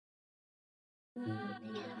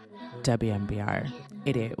WMBR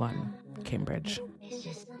 88.1 Cambridge.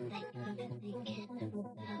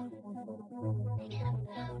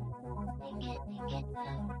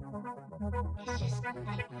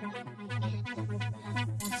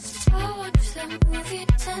 I watch that movie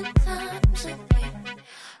 10 times a day.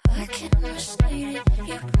 I can't recite it,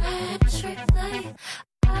 you press replay.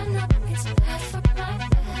 I know it's bad for my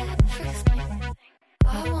everything.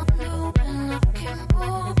 I wonder when I can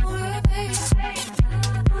move away.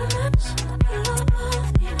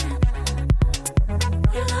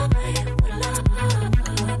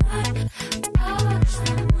 I watch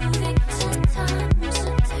that movie 10 times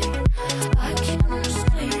a day. I can't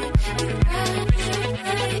recite it, you press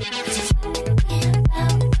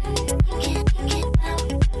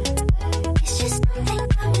It's just something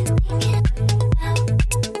I've been thinking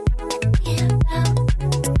about.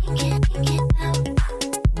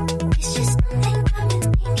 It's just something I've been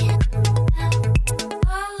thinking about. I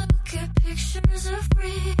look at pictures of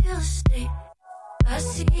real estate. I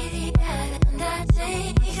see the ad and I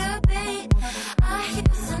take a bait. I hear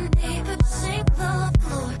the neighbors sing the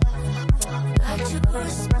floor. I do a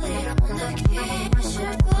split on the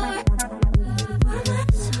kitchen floor. We're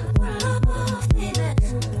nice, we're love, baby.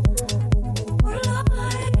 We're live,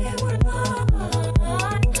 we're live.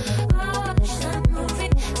 I watch that movie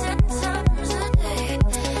 10 times a day.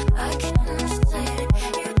 I can't recite it,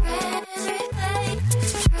 you press replay.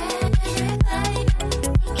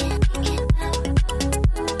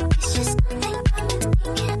 It's just something I've been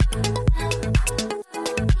thinking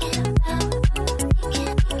about.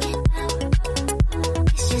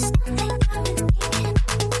 It's just something I've been thinking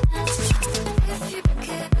about. If you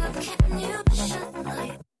get up, can you shine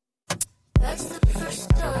light? That's the first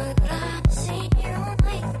time that I've seen you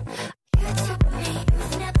like. You told me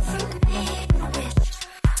you've never made a wish.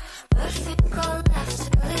 I think I'll have to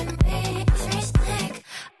it makes me sick.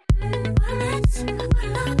 We're nice, we're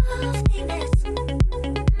love, babies.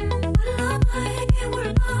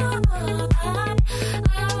 We're love.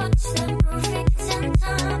 I watch that movie 10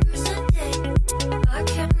 times a day. I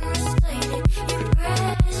can't recite it, you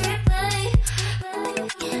press replay. It's just something I've been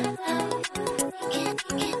thinking about.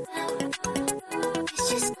 It's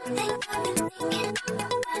just something I've been thinking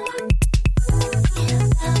about.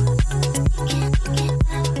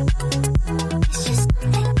 It's just something I've been thinking about. It's just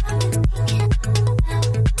something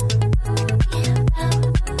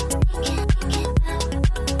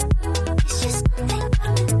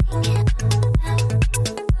I've been thinking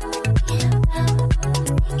about.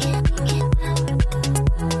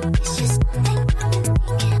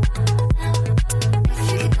 If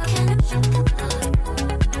you can shut the light.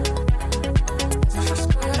 It's the first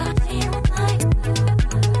time that I've seen you like.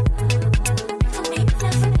 You told me you've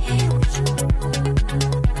never made a wish.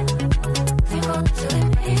 If you call it till it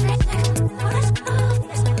makes me sick. What is love?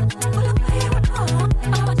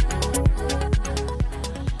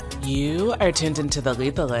 You are tuned into the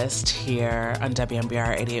Lethalist here on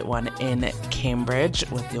WMBR 88.1 in Cambridge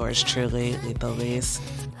with yours truly, Lethalist.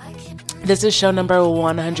 This is show number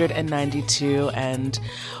 192, and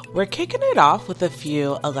we're kicking it off with a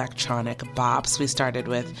few electronic bops. We started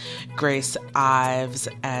with Grace Ives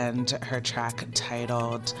and her track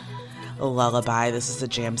titled Lullaby. This is a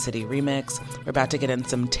Jam City remix. We're about to get in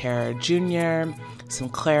some Terra Jr., some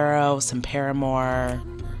Clairo, some Paramore.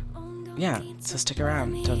 Yeah, so stick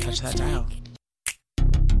around. Don't touch that dial.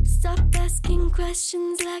 Stop asking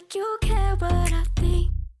questions like you care what I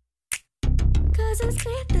think. Cause it's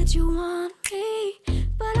clear that you want me,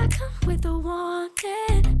 but I come with a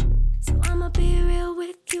warning. So I'ma be real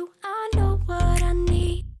with you, I know what I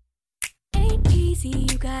need. Ain't easy,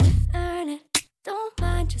 you gotta earn it. Don't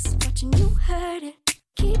mind just watching you hurt it.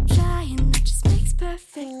 Keep trying, that just makes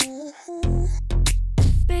perfect.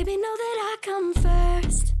 Baby, know that I come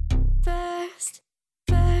first. First,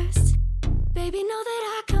 first. Baby, know that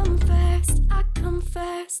I come first. I come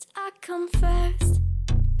first, I come first.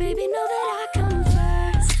 Baby, know that I come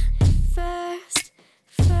first. First,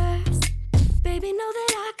 first. Baby, know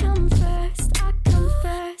that I come first. I come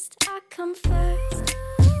first, I come first.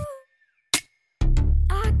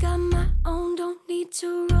 I got my own, don't need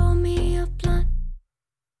to roll me a blunt.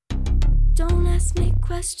 Don't ask me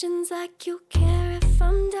questions like you care if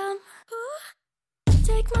I'm dumb.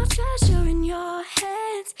 Take my treasure in your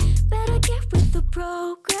hands. Better get with the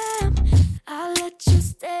program. I'll let you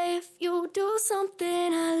stay if you do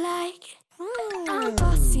something I like. I'm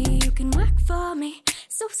bossy, you can work for me.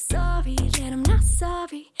 So sorry that I'm not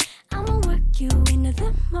sorry. I'ma work you into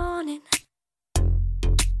the morning.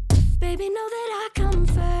 Baby, know that I come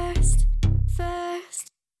first.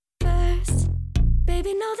 First, first.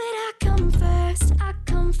 Baby, know that I come first. I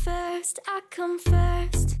come first. first, I come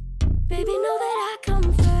first. Baby, know that I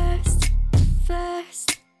come first.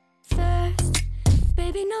 First, first.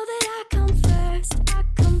 Baby, know that I come first. I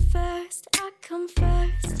come first, I come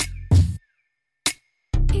first.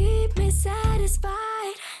 Keep me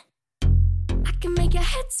satisfied. I can make your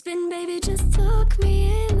head spin, baby, just look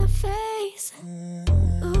me in the face.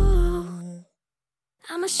 Ooh,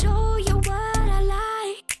 I'ma show you what I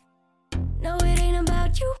like. No, it ain't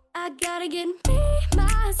about you. I gotta get me,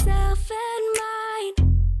 myself, and mine.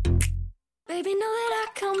 Baby, know that I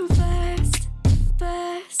come first.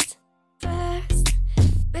 First, first.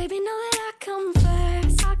 Baby, know that I come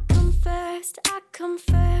first. I come first, I come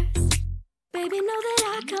first. Baby, know that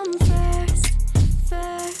I come first.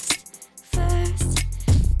 First, first.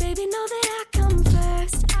 Baby, know that I come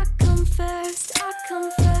first. I come first, I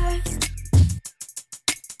come first.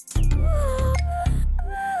 Ooh.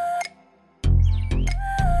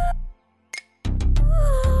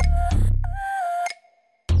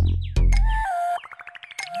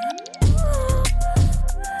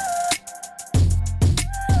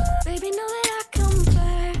 Baby, know that I come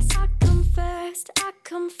first. I come first. I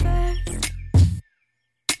come first.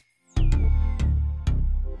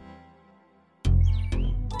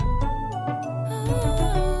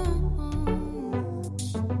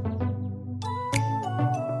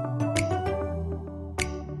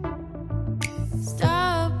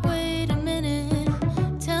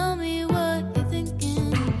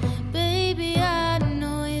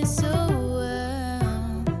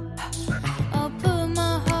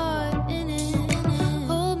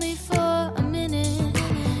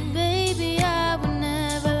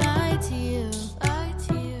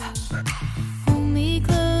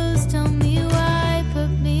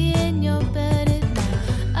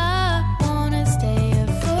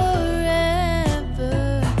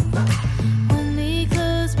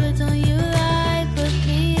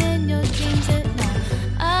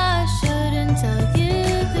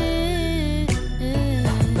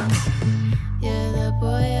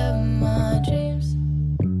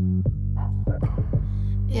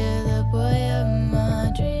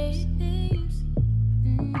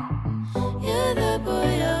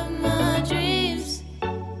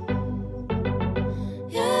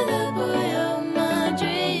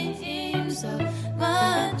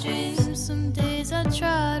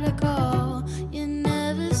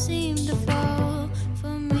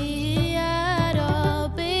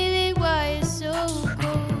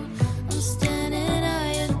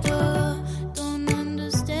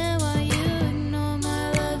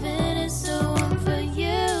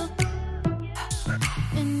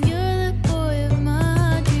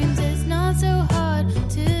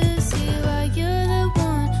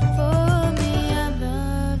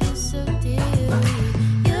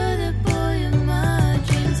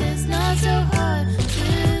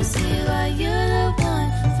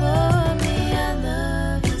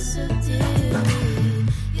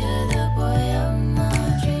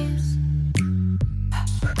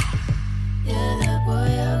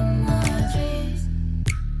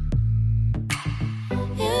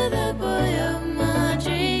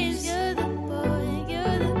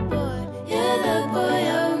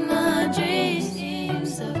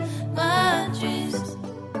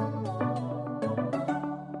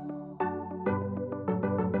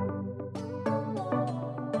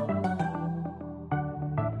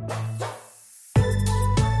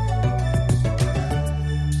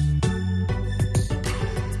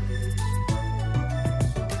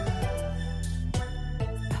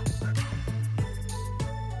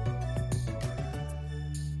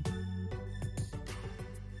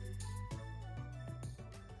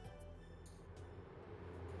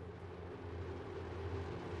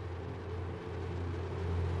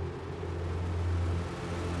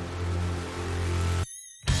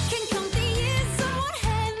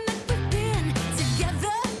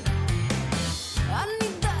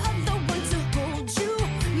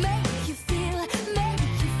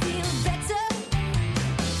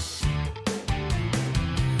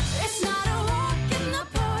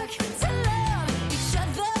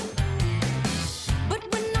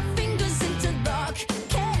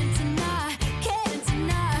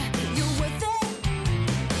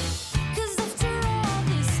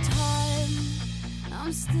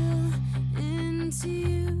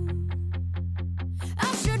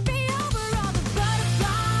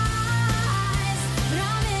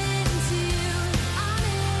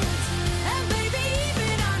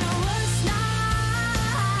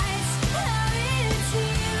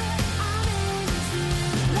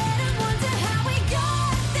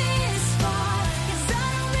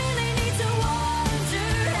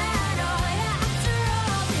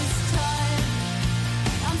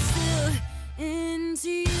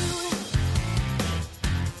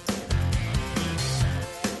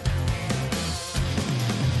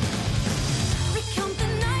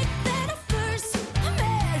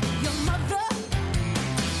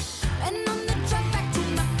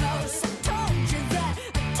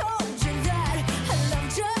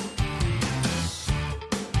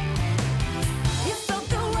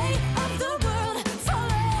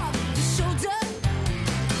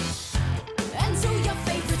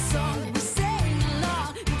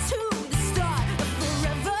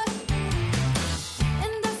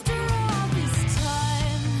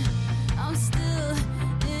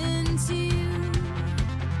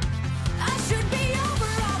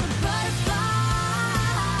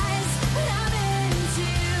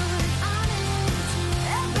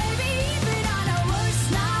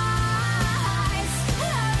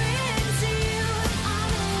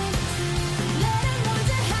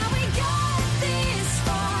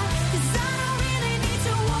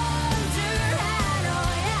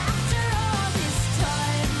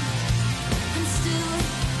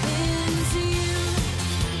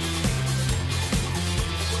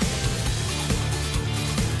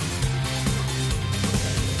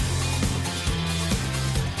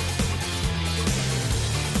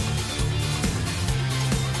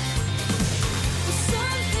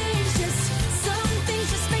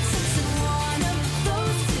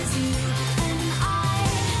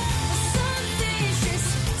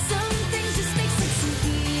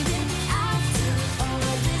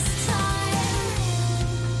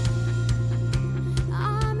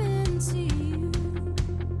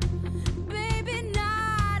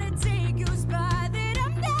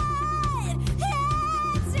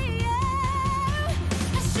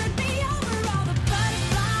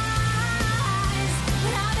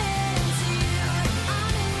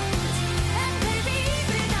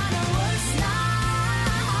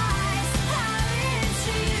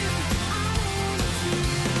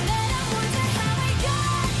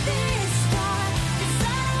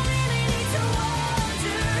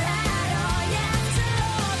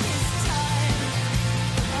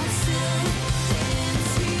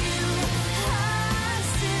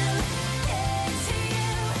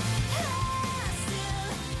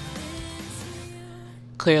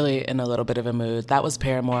 clearly in a little bit of a mood. That was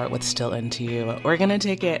Paramore with Still Into You. We're going to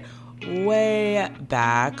take it way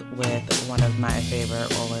back with one of my favorite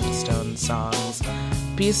Rolling Stones songs,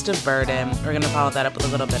 Beast of Burden. We're going to follow that up with a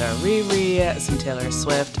little bit of Riri, some Taylor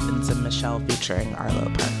Swift, and some Michelle featuring Arlo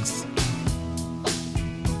Parks.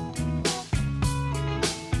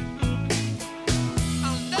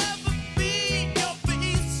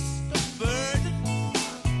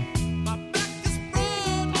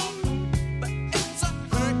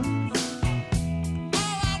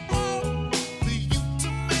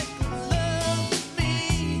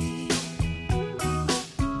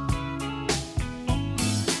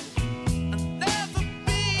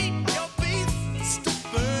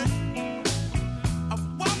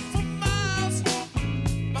 From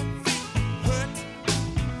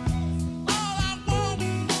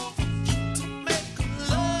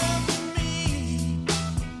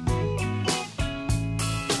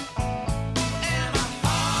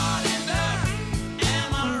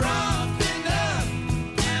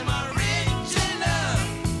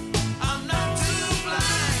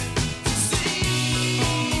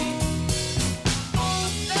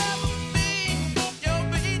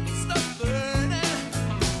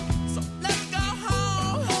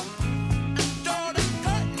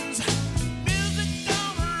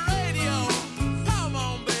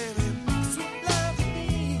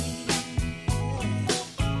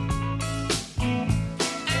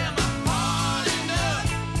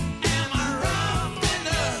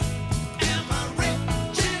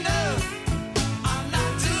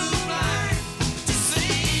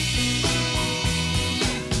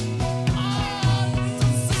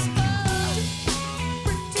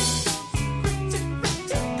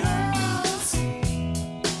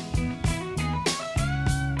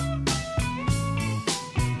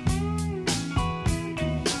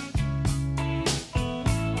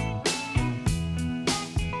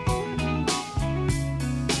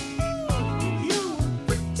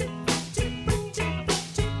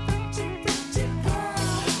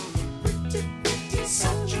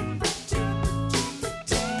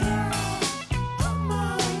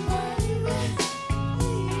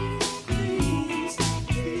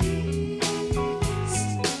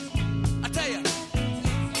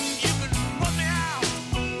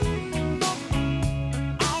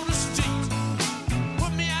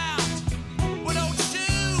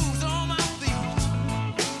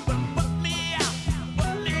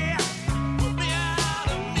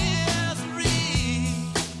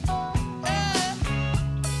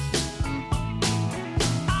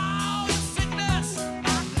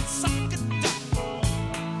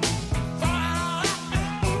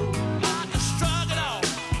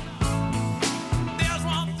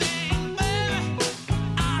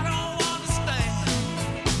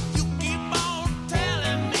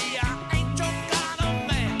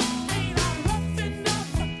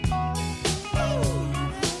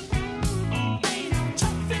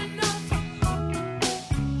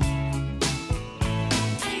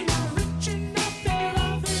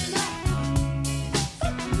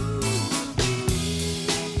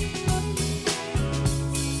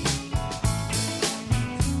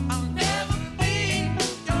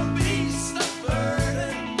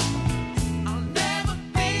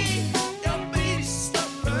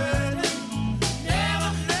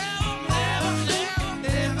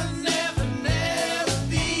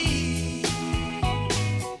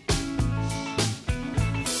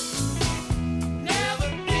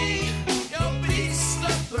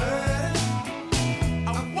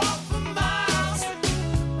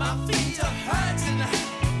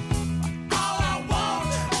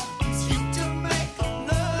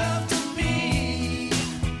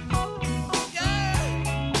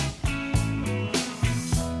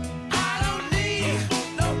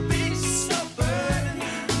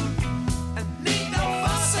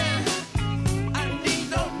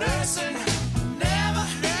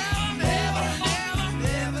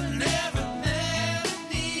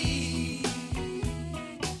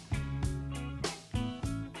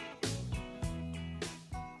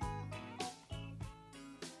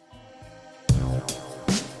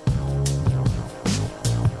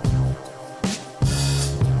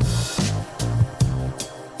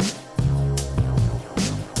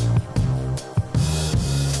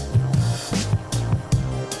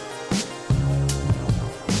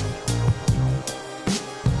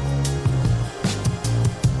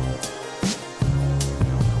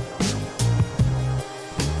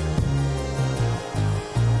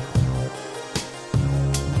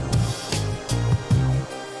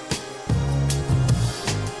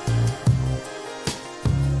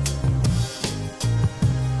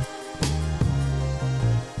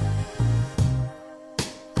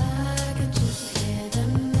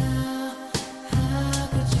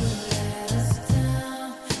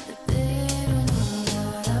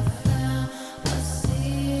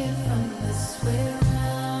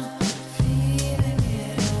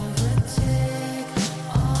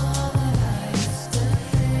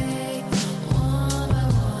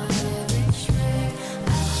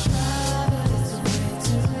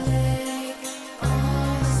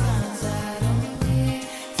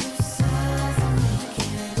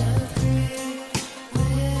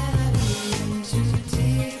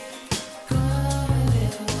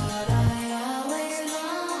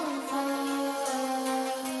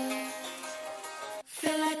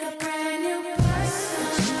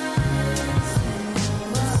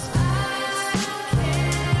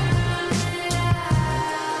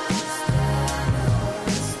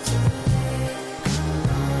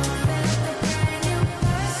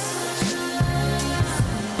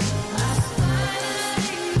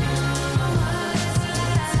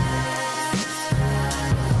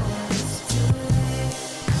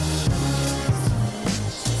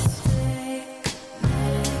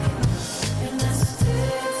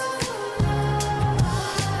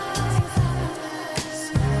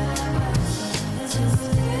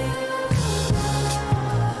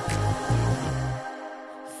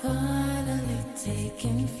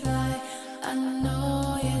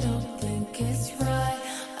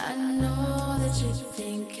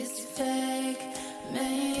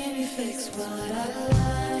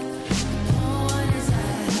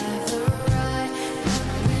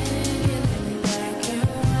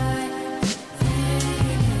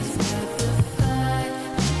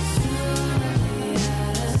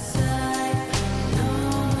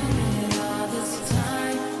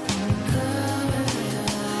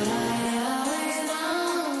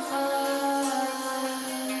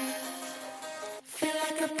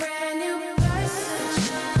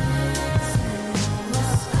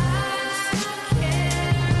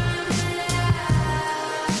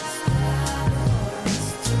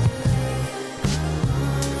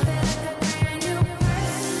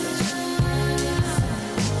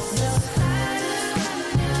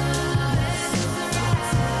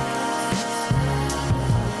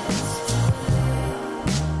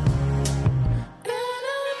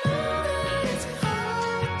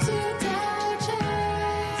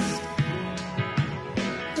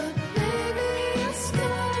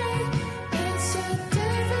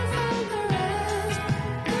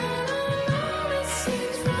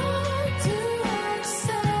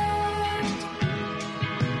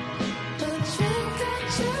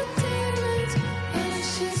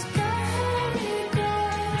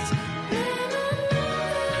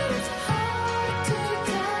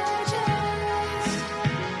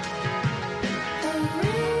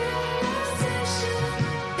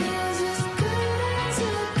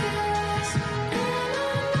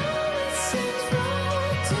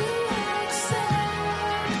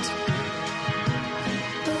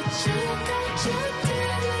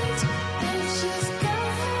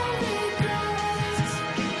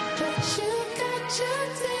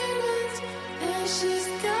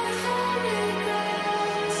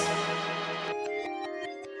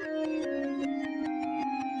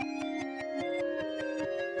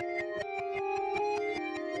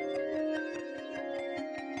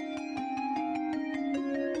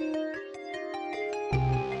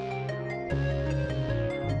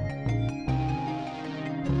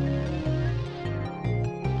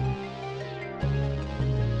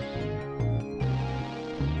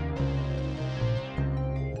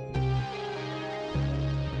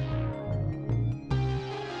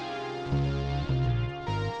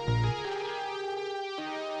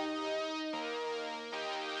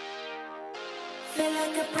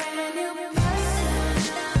like a brand new person.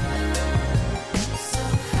 So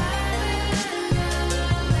how will I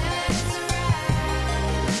know it's right?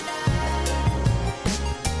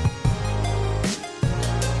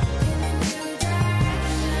 In a new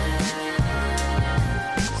direction.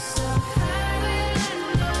 So how will I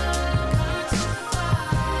know gone too far?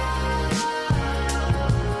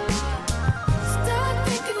 Stop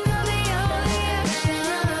thinking of the only option.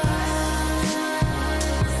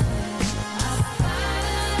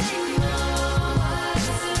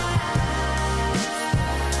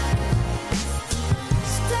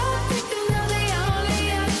 Stop thinking of the only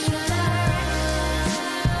option.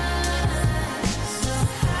 So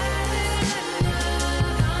how will I know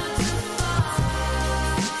gone too far?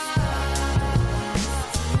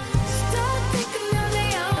 Stop thinking of the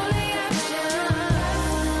only option.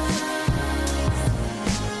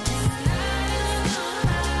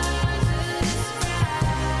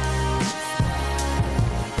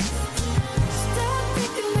 Stop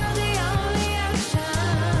thinking of the only option.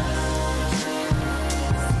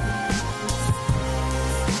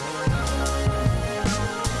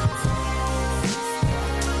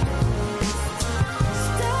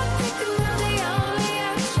 Stop thinking of the only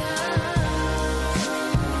option.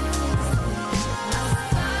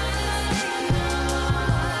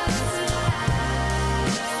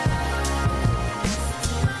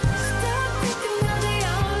 Stop thinking of the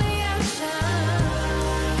only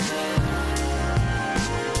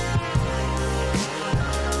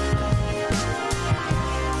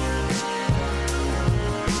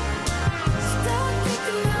Stop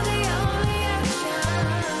thinking of the only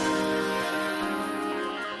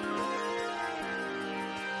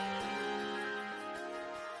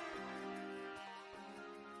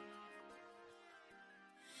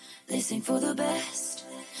This ain't for the best.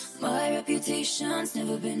 My reputation's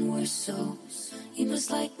never been worse, so you must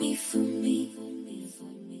like me for me.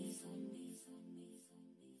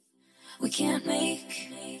 We can't make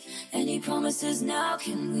any promises now,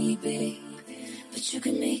 can we, babe? But you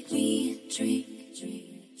can make me drink.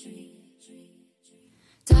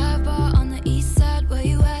 Dive bar on the east side, where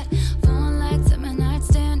you at? Phone lights at my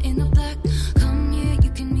nightstand in the black. Come here,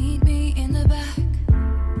 you can meet me in the back.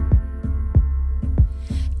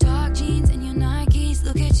 Dark jeans and your Nikes,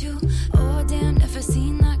 look at you. Oh damn, never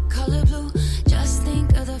seen that color blue. Just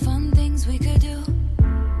think of the fun things we could do.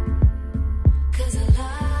 'Cause I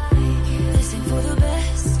like it. This ain't for the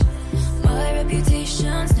best. My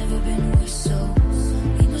reputation's never been worse, so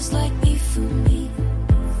you must like me for me.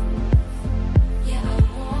 Yeah, I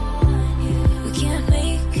want you. We can't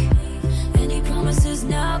make any promises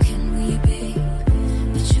now, can we, babe?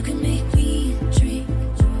 But you can make me dream.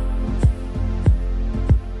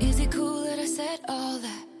 Is it cool that I said all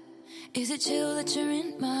that? Is it chill that you're in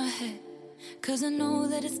my head? 'Cause I know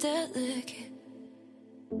that it's delicate.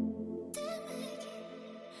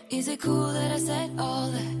 Is it cool that I said all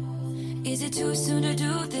that? Is it too soon to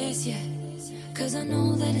do this yet? 'Cause I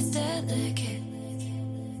know that it's delicate.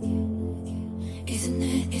 Isn't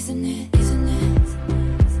it, isn't it, isn't it?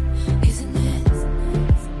 Isn't it?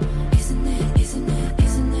 Isn't it, isn't it,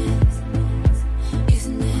 isn't it?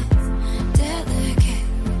 Isn't it delicate?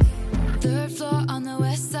 Third floor on the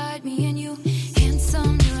west side, me and you.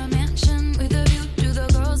 Handsome, near a mansion with a view. Do the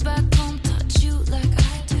girls back home touch you like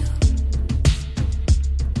I do?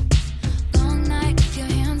 Long night with your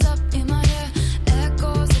hands up in my hair.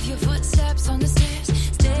 Echoes of your footsteps on the stairs.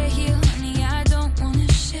 Stay here, honey, I don't wanna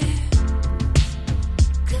share.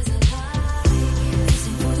 'Cause I like it. This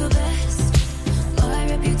ain't for the best. My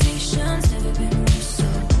reputation's never been worse, so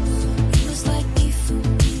you must like me for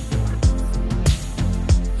me.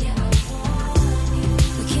 Yeah, I want you.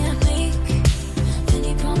 We can't make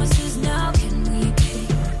any promises now, can we,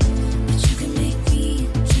 babe? But you can make me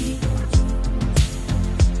dream.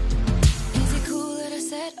 Is it cool that I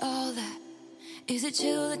said all that? Is it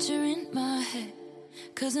chill that you're in my head?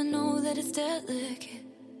 'Cause I know that it's delicate.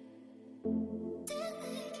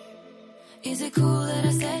 Is it cool that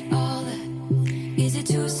I said all that? Is it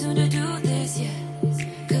too soon to do this yet?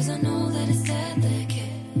 'Cause I know that it's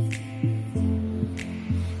delicate.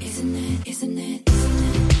 Isn't it, isn't it, isn't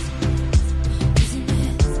it? Isn't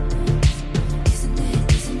it? Isn't it,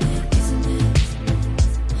 isn't it, isn't it?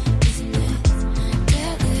 Isn't it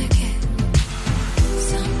delicate?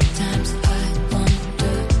 Sometimes I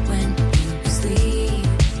wonder when you sleep,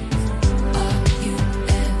 are you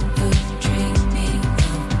ever dreaming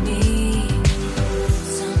of me?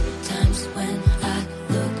 Sometimes when I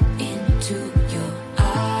look into your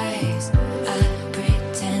eyes, I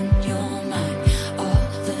pretend you're mine all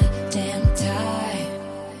the damn time.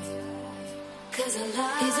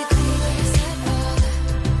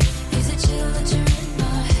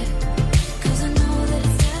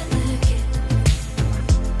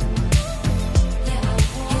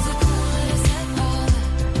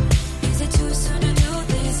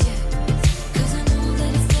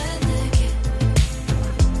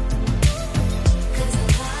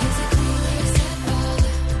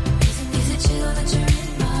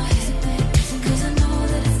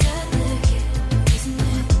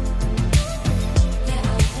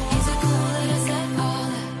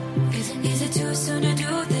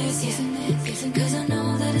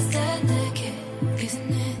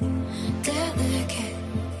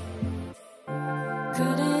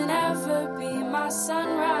 ever be my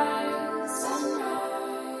sunrise,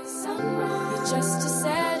 sunrise, sunrise. You're just a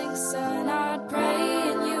setting sun, I'd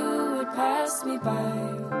pray and you would pass me by.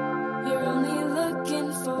 You're only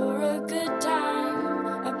looking for a good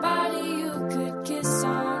time, a body you could kiss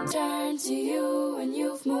on. Turn to you and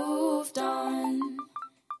you've moved on.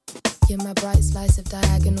 You're my bright slice of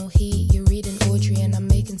diagonal heat. You're reading Audrey and I'm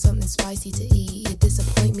making something spicy to eat. You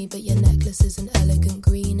disappoint me, but your necklace is an elegant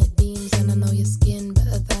green. It beams and I know your skin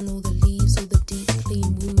better than all the leaves. All the deep,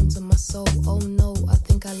 clean wounds on my soul. Oh no, I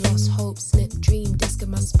think I lost hope. Slip, dream, disc in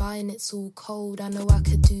my spine, it's all cold. I know I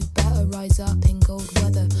could do better, rise up in cold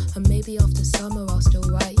weather. And maybe after summer I'll still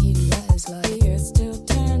write you letters like the earth still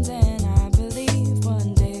turns and I believe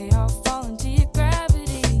one day I'll fall into your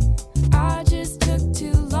gravity. I just took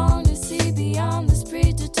too long to see beyond this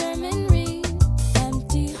predetermined read.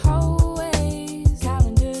 Empty hallways,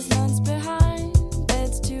 calendars months behind,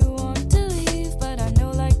 beds too warm to leave, but I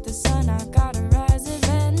know like the sun I gotta rise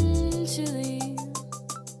eventually.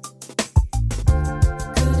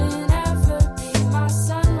 Couldn't ever be my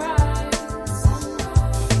sunrise,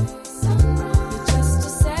 sunrise, sunrise. You're just a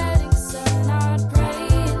setting sun, I'd pray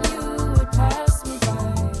and you would pass me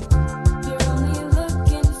by. You're only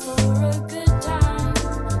looking for a good time,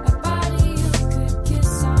 a body you could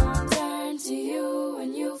kiss on. Turn to you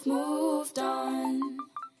and you've moved on.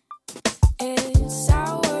 It's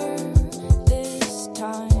sour this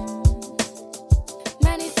time.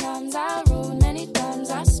 Many times I roll, many times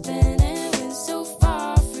I spin, and it went so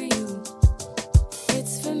far for you.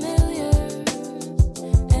 It's familiar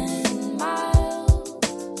and mild.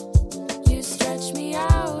 You stretch me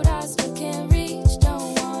out, I still can't reach.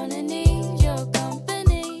 Don't wanna need your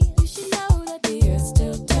company. You should know that the earth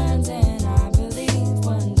still turns, and I believe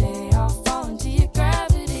one day I'll fall into your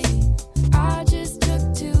gravity. I just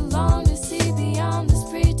took too long to see beyond this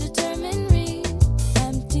predetermined read.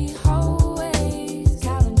 Empty hallways,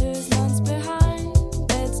 calendars months behind,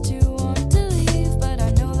 beds too warm to leave, but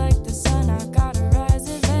I know like the sun I gotta rise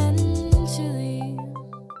eventually.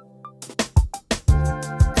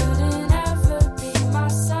 Couldn't ever be my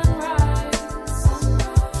sunrise,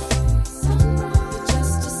 sunrise, sunrise. You're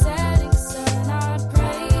just a setting sun, I'd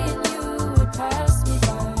pray and you would pass me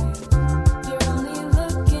by. You're only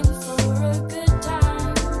looking for a good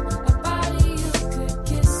time, a body you could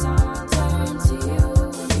kiss on. Turn to you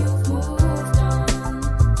and you've moved on.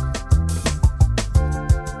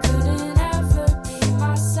 Couldn't ever be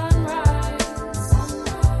my sunrise,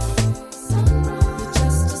 sunrise, sunrise. You're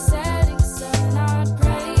just a setting sun, I'd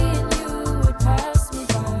pray and you would pass me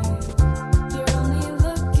by. You're only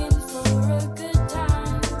looking for a good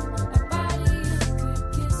time, a body you could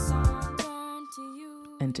kiss on. Turn to you.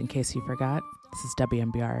 And in case you forgot, this is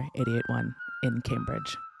WMBR 88.1 in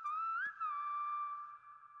Cambridge.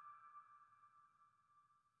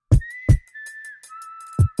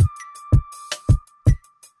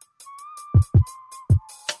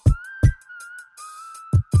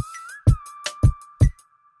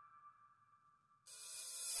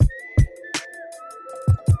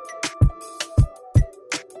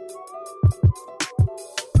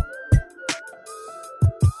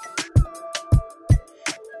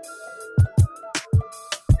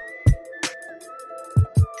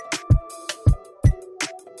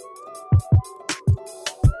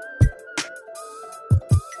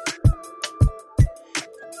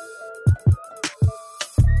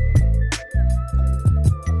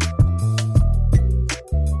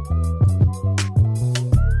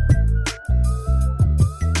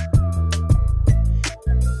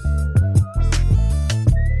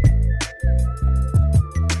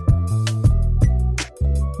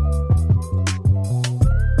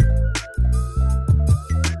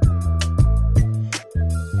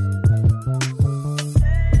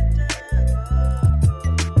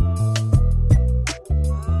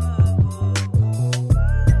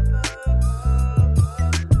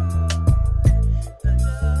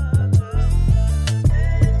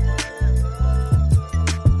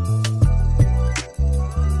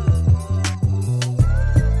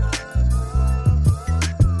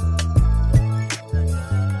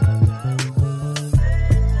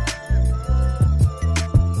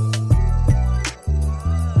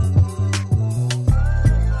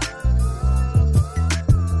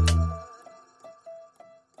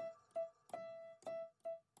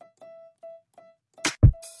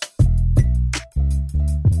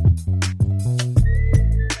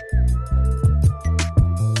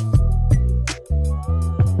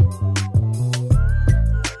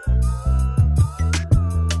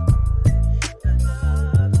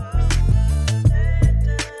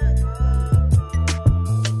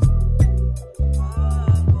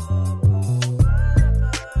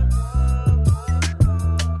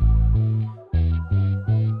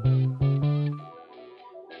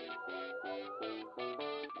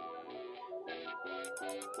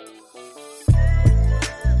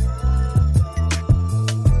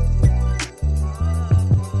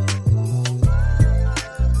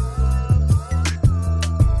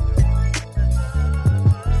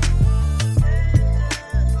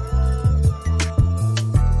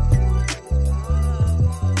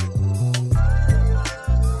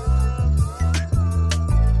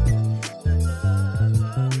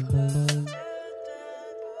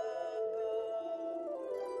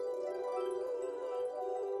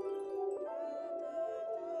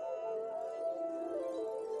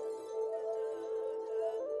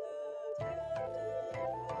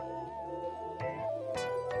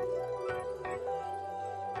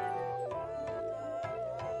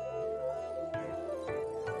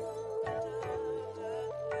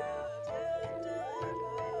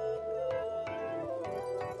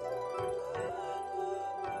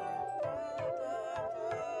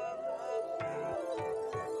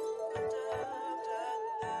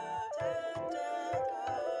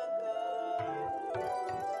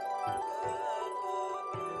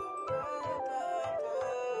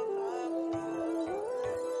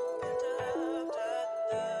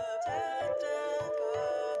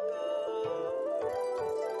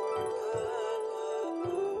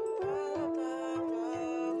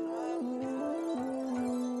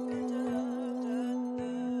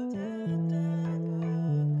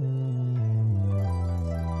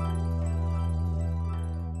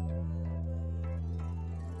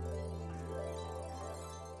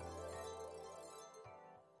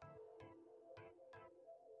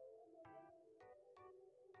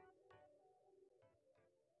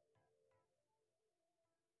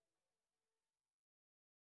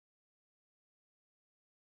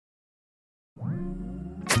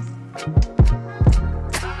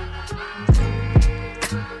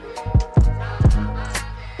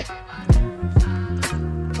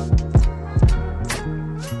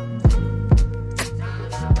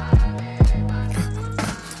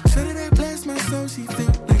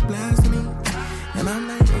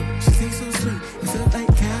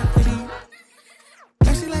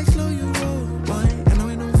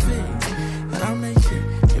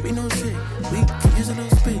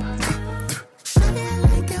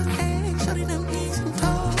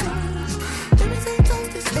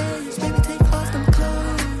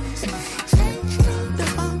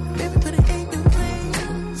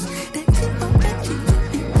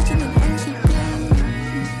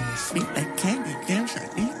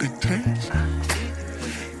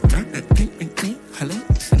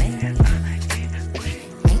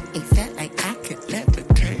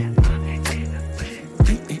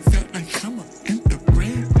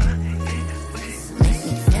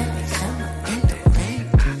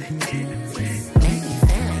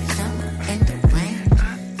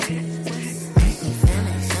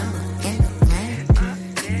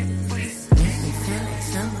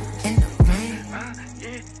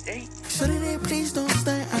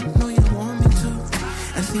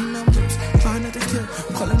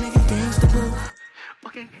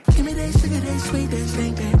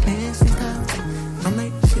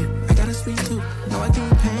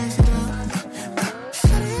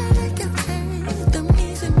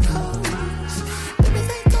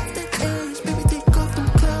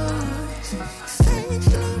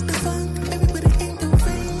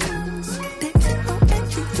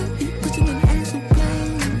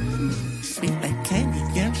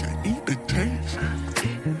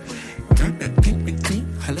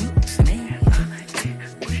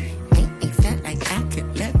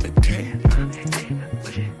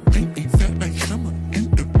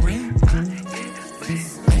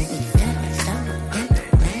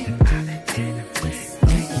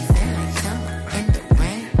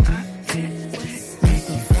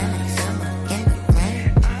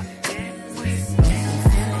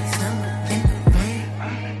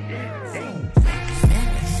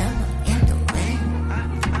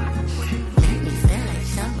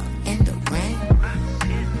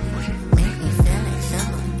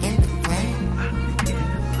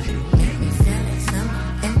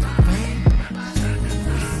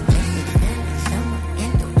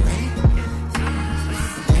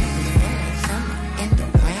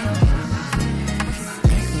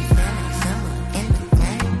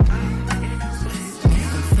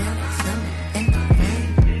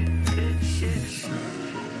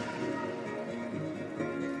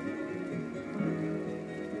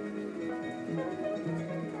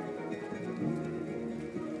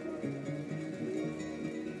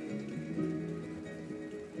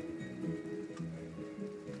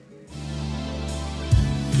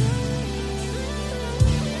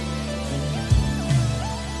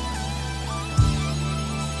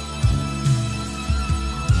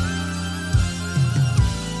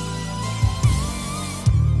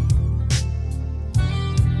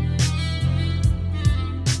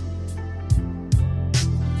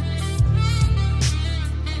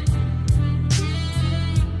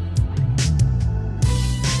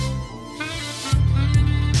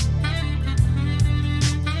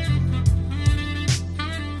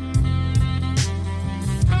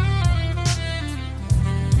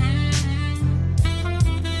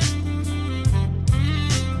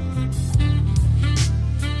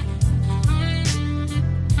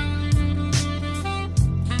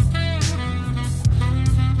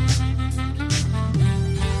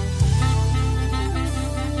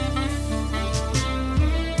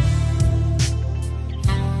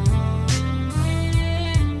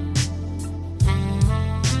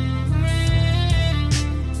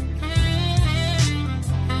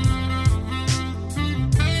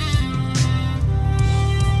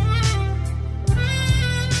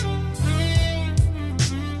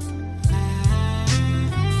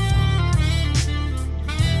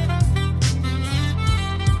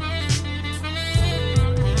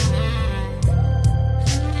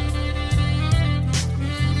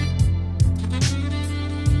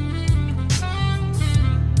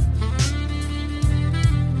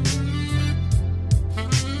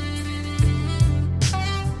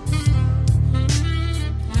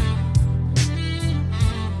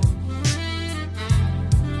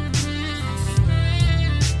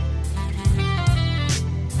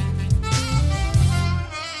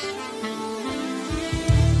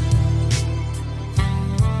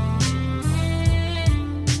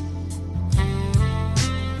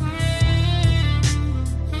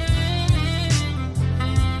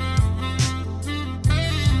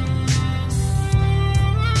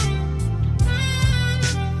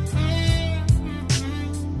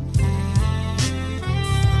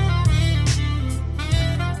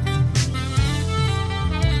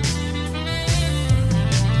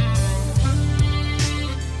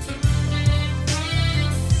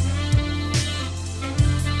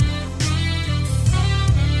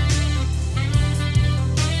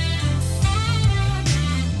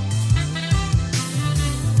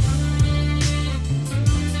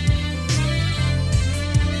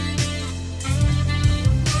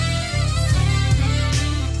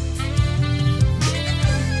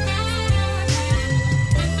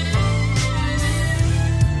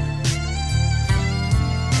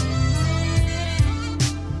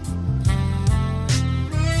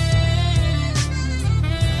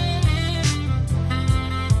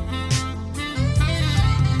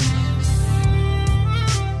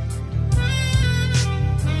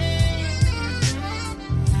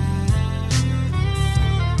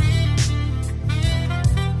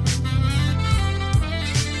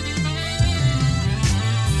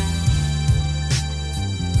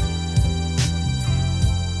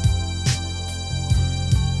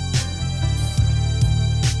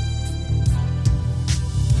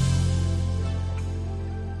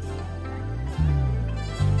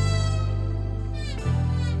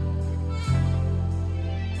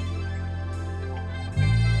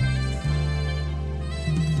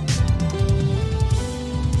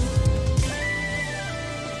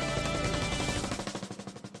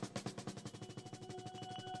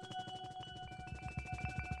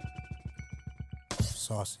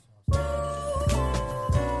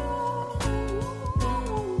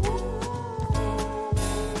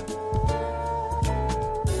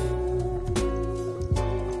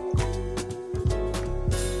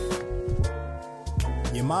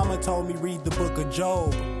 mama told me read the book of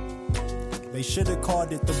Job. They should have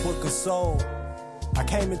called it the book of soul. I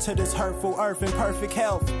came into this hurtful earth in perfect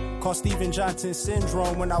health. Called Steven Johnson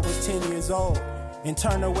syndrome when I was 10 years old.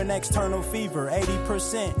 Internal and external fever,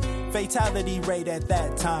 80%. Fatality rate at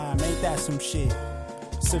that time, ain't that some shit?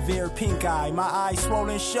 Severe pink eye, my eyes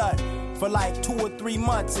swollen shut. For like 2 or 3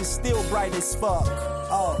 months, it's still bright as fuck.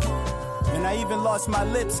 Oh, and I even lost my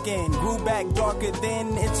lip skin. Grew back darker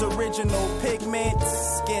than its original pigment.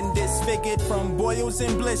 Skin disfigured from boils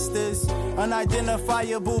and blisters.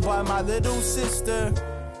 Unidentifiable by my little sister.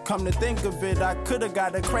 Come to think of it, I could've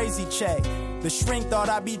got a crazy check. The shrink thought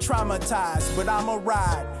I'd be traumatized, but I'm a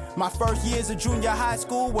ride. My first years of junior high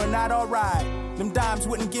school were not alright. Them dimes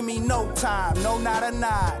wouldn't give me no time, no, not a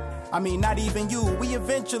nod. I mean, not even you. We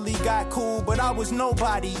eventually got cool, but I was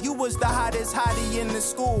nobody. You was the hottest hottie in the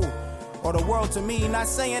school. Or the world to me, not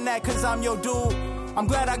saying that cause I'm your dude. I'm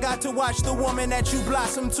glad I got to watch the woman that you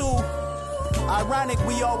blossom to. Ironic,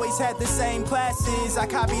 we always had the same classes. I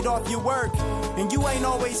copied off your work. And you ain't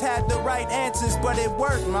always had the right answers, but it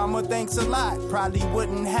worked. Mama, thanks a lot. Probably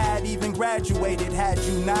wouldn't have even graduated had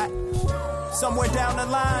you not. Somewhere down the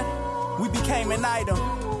line, we became an item.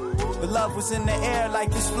 The love was in the air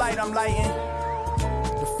like this flight I'm lighting.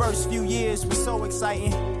 The first few years were so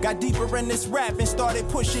exciting. Got deeper in this rap and started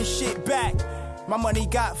pushing shit back. My money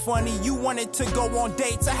got funny, you wanted to go on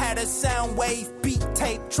dates. I had a sound wave, beat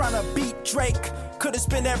tape, tryna beat Drake. Could've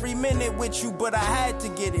spent every minute with you, but I had to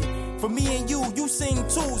get it. For me and you sing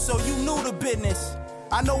too, so you knew the business.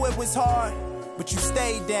 I know it was hard, but you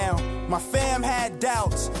stayed down. My fam had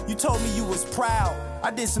doubts, you told me you was proud.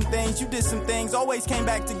 I did some things, you did some things, always came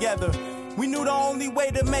back together. We knew the only way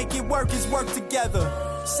to make it work is work together.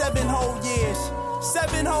 7 whole years,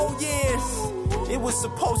 7 whole years. It was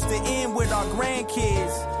supposed to end with our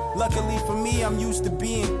grandkids. Luckily for me, I'm used to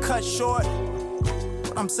being cut short.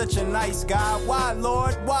 I'm such a nice guy. Why,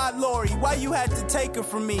 Lord? Why, Lori? Why you had to take her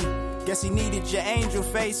from me? Guess he needed your angel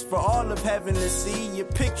face for all of heaven to see. Your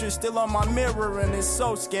picture's still on my mirror and it's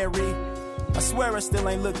so scary. I swear I still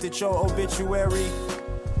ain't looked at your obituary.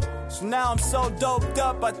 So now I'm so doped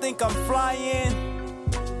up, I think I'm flying.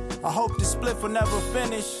 I hope the split will never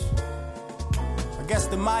finish. I guess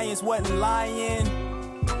the Mayans wasn't lying.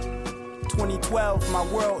 2012, my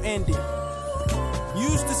world ended. You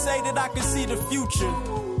used to say that I could see the future.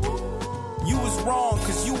 You was wrong,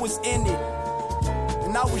 cause you was in it.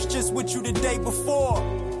 And I was just with you the day before.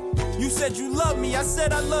 You said you loved me, I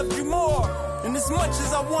said I loved you more. And as much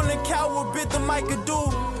as I wanna cower, bit the mic could do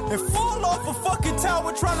and fall off a fucking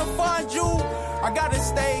tower trying to find you. I gotta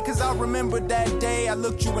stay, cause I remember that day I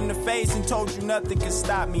looked you in the face and told you nothing could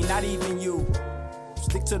stop me, not even you.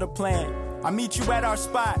 Stick to the plan. I meet you at our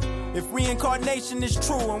spot. If reincarnation is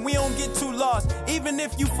true and we don't get too lost, even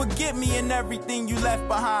if you forget me and everything you left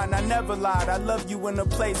behind, I never lied. I love you in a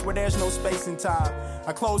place where there's no space and time.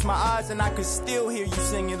 I close my eyes and I could still hear you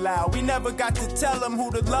singing loud. We never got to tell them who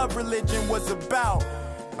the love religion was about.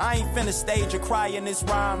 I ain't finna stage or cry in this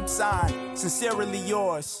rhyme. Sign, sincerely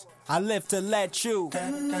yours. I live to let you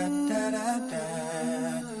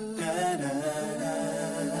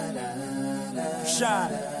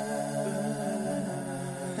shine.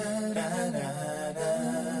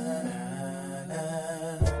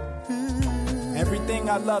 Everything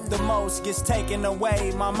I love the most gets taken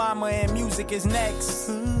away. My mama and music is next.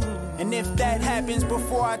 And if that happens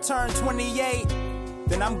before I turn 28,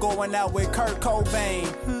 then I'm going out with Kurt Cobain.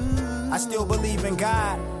 I still believe in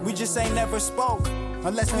God, we just ain't never spoke.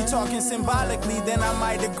 Unless we talking symbolically, then I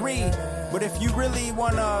might agree. But if you really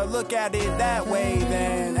wanna look at it that way,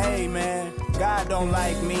 then hey man, God don't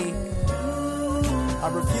like me. I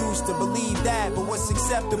refuse to believe that, but what's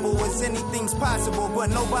acceptable is anything's possible, but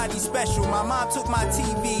nobody's special. My mom took my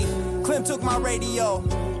TV, Clem took my radio.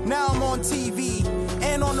 Now I'm on TV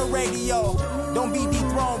and on the radio. Don't be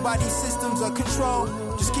dethroned by these systems of control.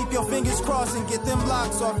 Just keep your fingers crossed and get them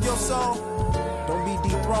locks off your soul. Don't be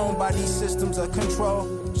dethroned by these systems of control.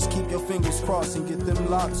 Just keep your fingers crossed and get them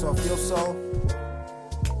locks off your soul.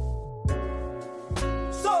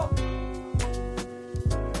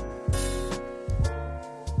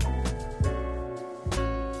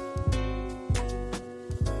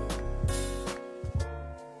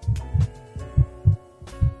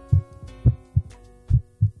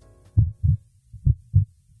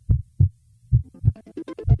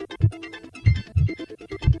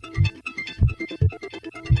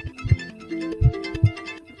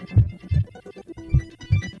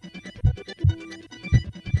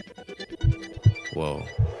 Whoa.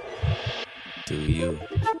 Do you?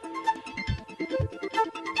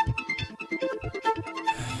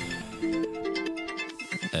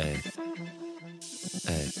 Hey.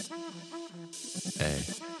 Hey.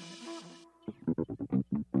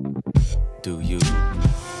 Do you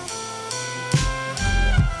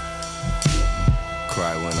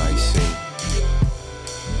cry when I sing?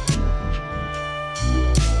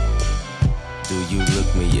 Do you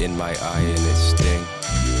look me in my eye and it sting?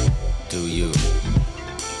 Do you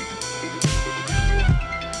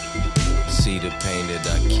see the pain that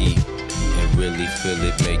I keep and really feel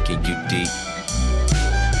it making you deep?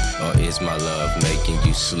 Or is my love making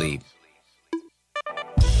you sleep?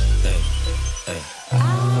 Hey, hey.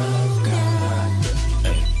 I've got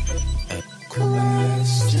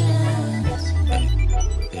questions,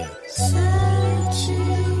 yeah.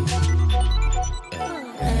 Searching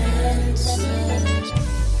answers.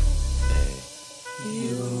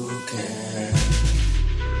 You can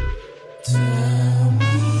tell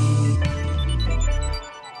me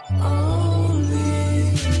only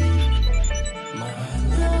my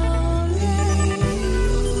lonely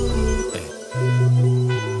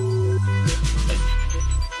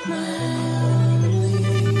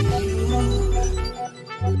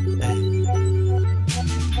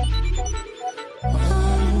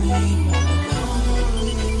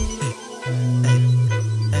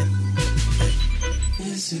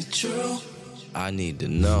Is it true? I need to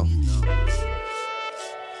know.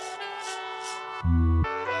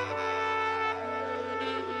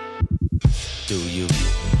 Do you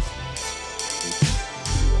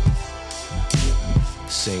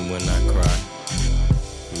sing when I cry?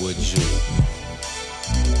 Would you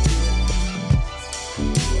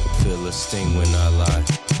feel a sting when I lie?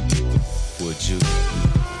 Would you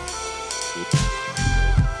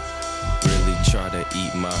really try to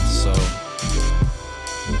eat my soul?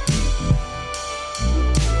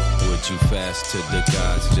 Would you fast to the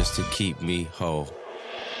gods just to keep me whole?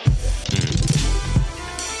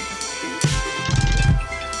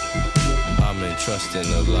 I'm in trusting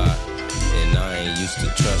a lot, and I ain't used to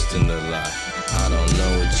trusting a lot. I don't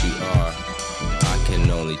know what you are, I can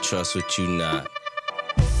only trust what you not.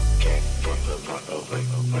 Can't put the front away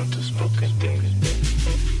to spoken things.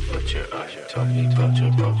 Put your eyes told me about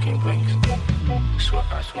your broken wings. Swear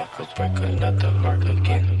I could break another heart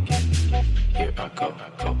again. Here I go,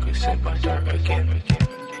 focusing my dirt again.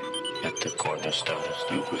 At the cornerstone,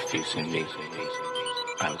 you refusing me.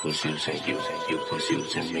 I was using you, and you was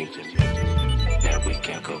using me. Now we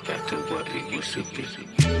can't go back to what it used to be.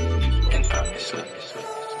 And honestly,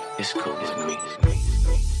 it's cool with me.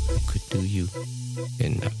 I could do you,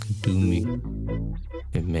 and I could do me.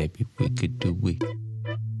 And maybe we could do we.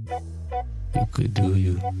 You could do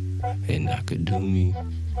you, and I could do me.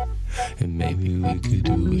 And maybe we could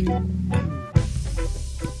do it.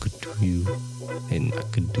 You could do you, and I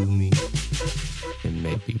could do me. And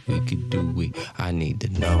maybe we could do it. I need to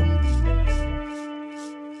know.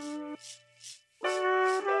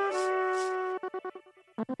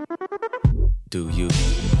 Do you?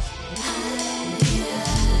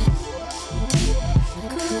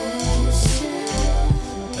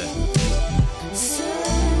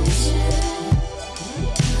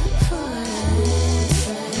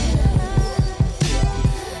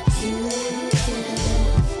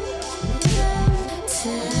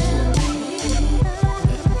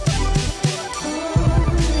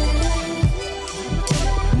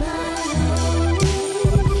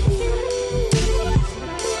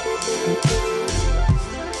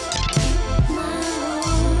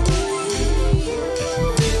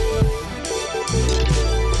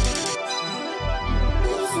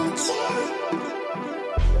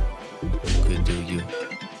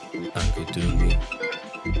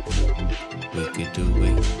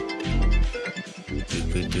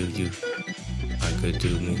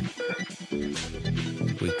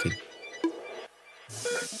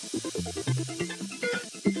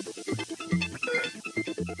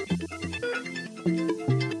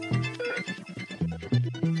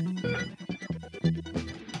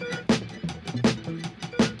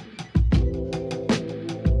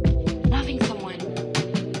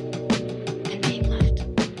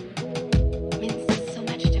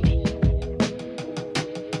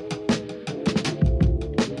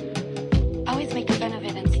 Always make fun of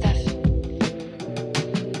it and stuff.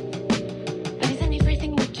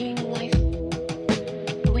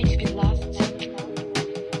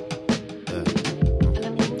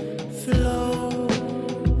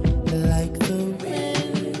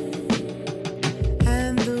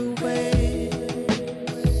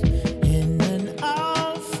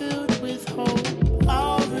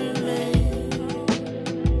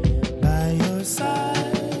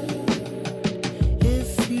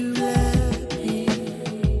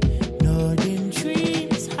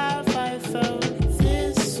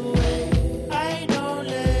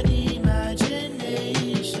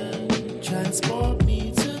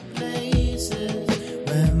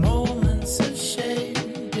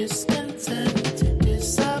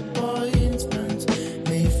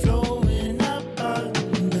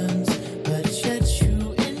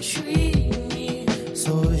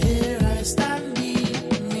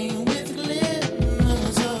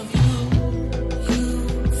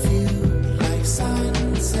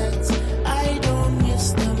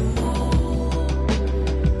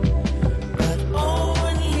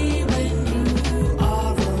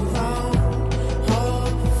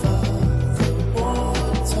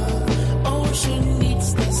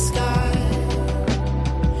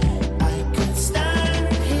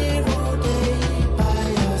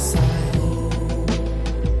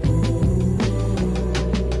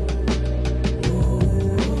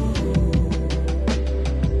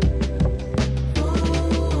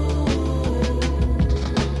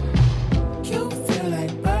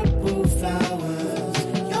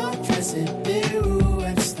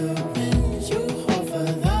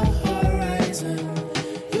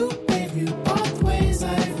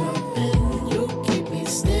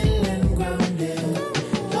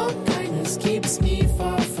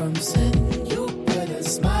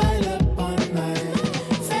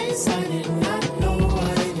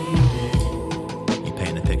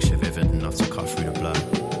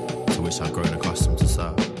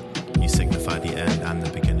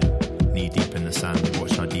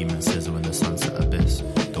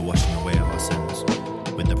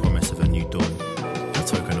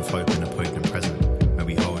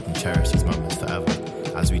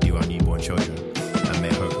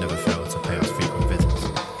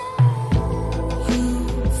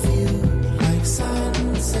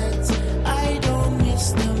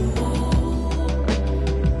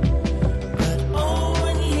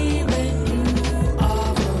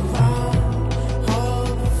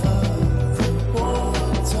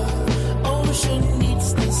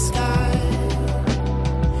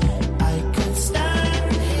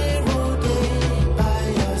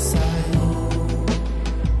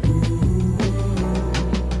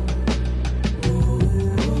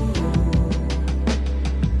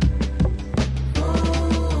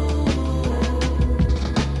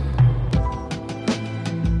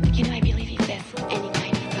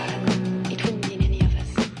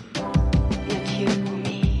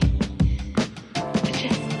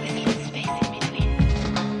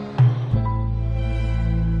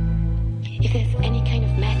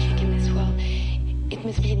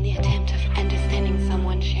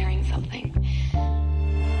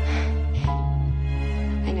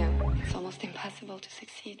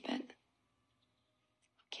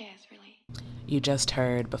 cares, really? You just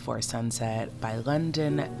heard Before Sunset by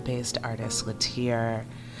London-based artist Latir.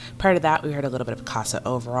 Prior to that, we heard a little bit of Kassa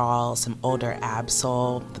Overall, some older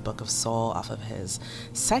Ab-Soul, the Book of Soul, off of his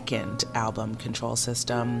second album, Control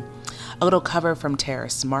System. A little cover from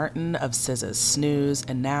Terrace Martin of SZA's Snooze,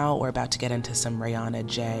 and now we're about to get into some Rayana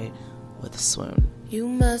J with Swoon. You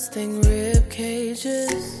must think rib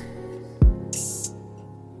cages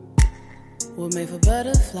were made for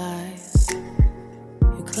butterflies.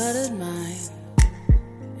 You cluttered mine,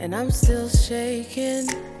 and I'm still shaking.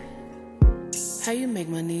 How you make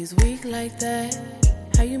my knees weak like that?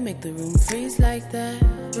 How you make the room freeze like that?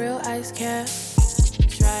 Real ice cap.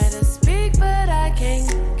 Try to speak, but I can't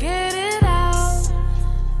get it out.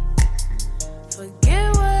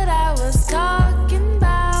 Forget what I was talking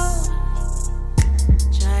about.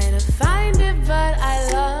 Try to find it, but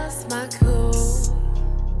I lost my cool.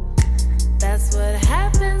 That's what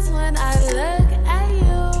happens when I look at you.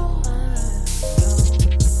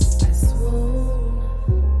 I swoon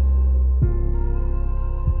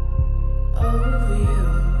over you.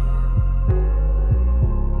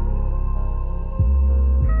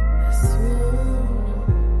 I swoon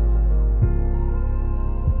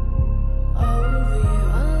over you.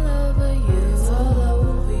 All over you. It's all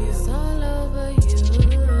over you. It's all over you.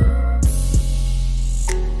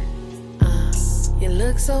 You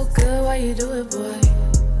look so good, why you do it, boy?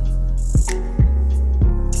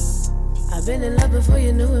 I've been in love before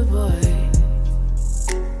you knew it, boy.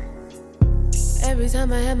 Every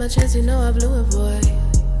time I had my chance, you know I blew it, boy.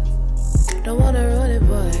 Don't wanna ruin it,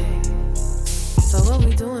 boy. So what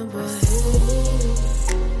we doing, boy?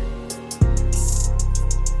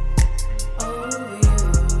 Over you.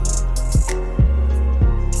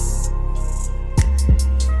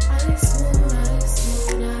 I swoon, I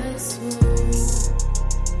swoon, I swoon.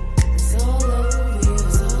 It's all over you,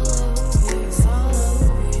 it's all over you, it's all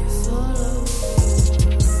over you, it's all over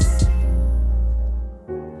you.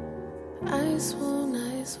 I swoon,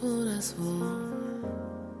 I swoon, I swoon.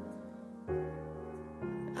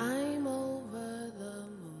 I'm over the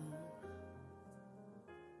moon.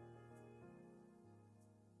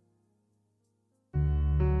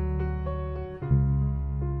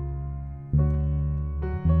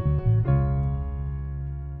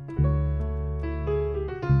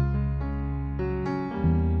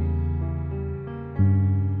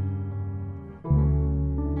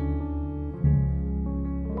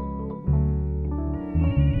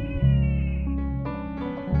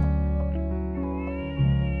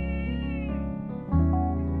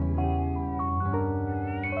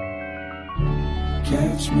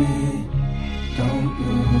 Catch me, don't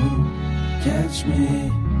you? Catch me,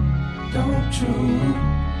 don't you?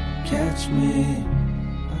 Catch me.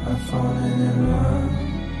 I've fallen in love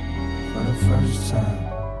for the first time.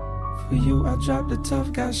 For you, I dropped the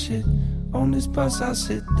tough guy shit. On this bus, I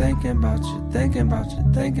sit thinking about you, thinking about you,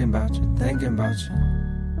 thinking about you, thinking about you.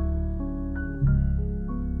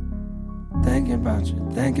 Thinking about you,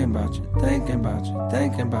 thinking about you, thinking about you,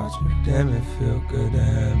 thinking about you. Damn, it feel good to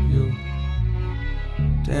have you.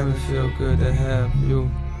 Damn, it feel good to have you.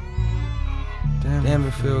 Damn,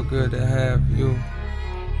 it feel good to have you.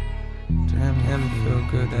 Damn, it feel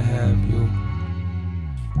good to have you.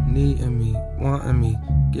 Needing me, wanting me,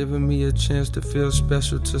 giving me a chance to feel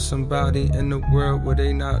special to somebody in the world where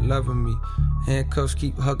they not loving me. Handcuffs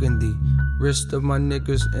keep hugging thee, wrist of my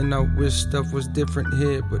niggas, and I wish stuff was different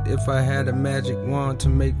here. But if I had a magic wand to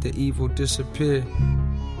make the evil disappear,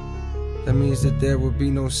 that means that there would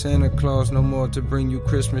be no Santa Claus no more to bring you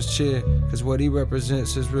Christmas cheer. Cause what he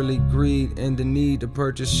represents is really greed and the need to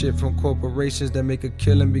purchase shit from corporations that make a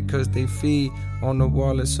killing because they feed on the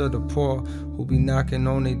wallets of the poor who be knocking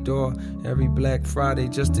on their door every Black Friday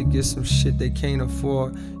just to get some shit they can't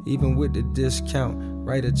afford. Even with the discount,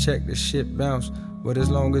 write a check, the shit bounce. But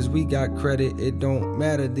as long as we got credit, it don't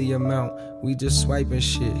matter the amount. We just swiping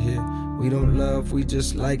shit here. We don't love, we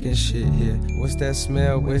just liking shit here. What's that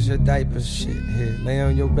smell? Where's your diaper? Shit here. Lay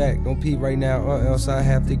on your back, don't pee right now or else I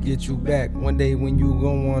have to get you back. One day when you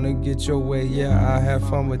gon' wanna get your way, yeah, I'll have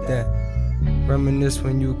fun with that. Reminisce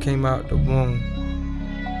when you came out the womb.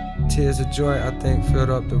 Tears of joy, I think,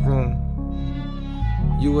 filled up the room.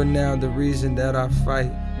 You are now the reason that I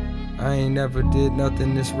fight. I ain't never did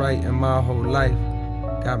nothing this right in my whole life.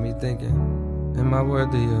 Got me thinking, am I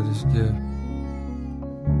worthy of this gift?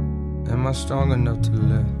 Am I strong enough to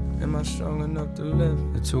live? Am I strong enough to live?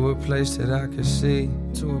 To a place that I can see.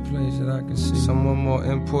 To a place that I can see. Someone more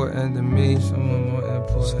important than me. Someone more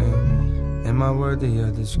important. Am I worthy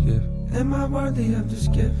of this gift? Am I worthy of this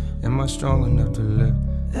gift? Am I strong enough to live?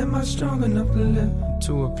 Am I strong enough to live?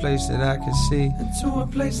 To a place that I can see. Into a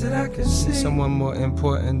place that I can see. Someone more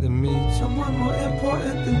important than me. Someone more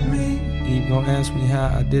important than me. You gon' ask me how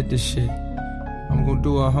I did this shit. I'm gon'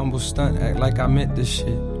 do a humble stunt, act like I meant this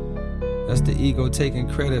shit. That's the ego taking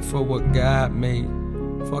credit for what God made.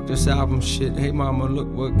 Fuck this album shit, hey mama, look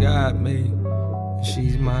what God made.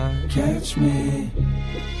 She's mine. Catch me,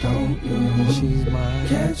 don't you? She's mine.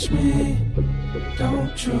 Catch me,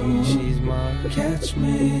 don't you? She's mine. Catch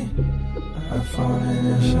me, I've fallen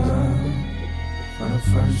in love for the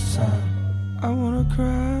first time. I wanna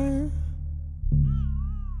cry,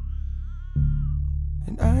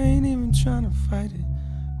 and I ain't even trying to fight it.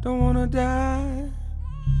 Don't wanna die,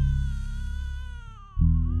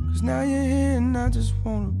 'cause now you're here and I just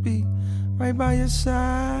wanna be right by your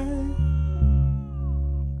side.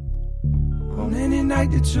 On any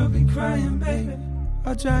night that you'll be crying, baby,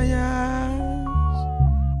 I'll dry your eyes,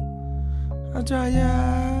 I'll dry your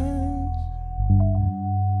eyes.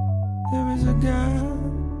 There is a God.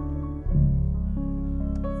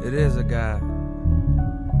 It is a God.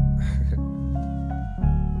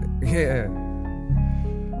 Yeah.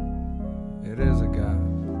 It is a God.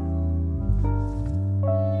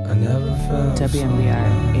 I never felt WMBR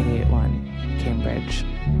 88.1 Cambridge.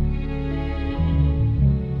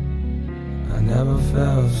 I never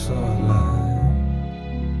felt so alive.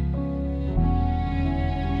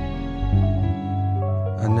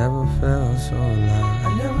 I never felt so alive. I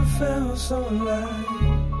never felt so alive.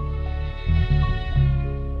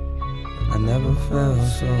 I never felt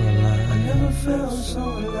so alive. I never felt so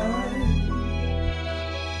alive.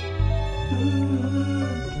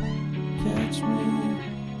 Catch me,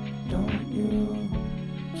 don't you?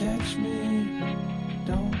 Catch me,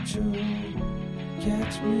 don't you?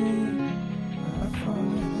 Catch me, I've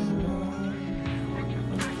fallen in love.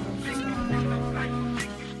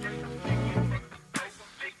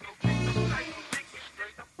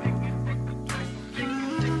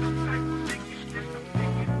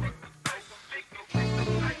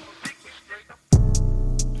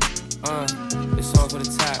 It's all for the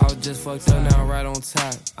top. I was just fucked up, now I'm right on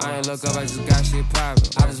top. I ain't look up, I just got shit poppin'.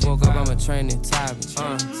 I just woke up, I'm a training topic.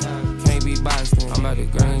 Can't be Boston. I'm about to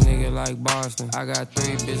green nigga like Boston. I got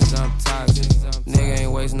 3 bitches, I'm toxic. Nigga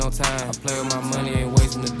ain't wasting no time. I play with my money, ain't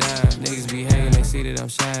wasting a dime. Niggas be hating, they see that I'm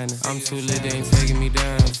shining. I'm too lit, they ain't taking me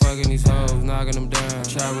down. Fucking these hoes, knocking them down.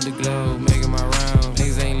 Travel the globe, making my round.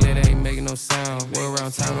 Niggas ain't lit, they ain't making no sound. Way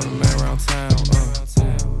around town, on the man around town.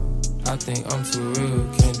 I think I'm too real,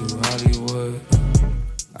 can't do Hollywood.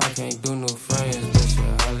 I can't do no friends, that's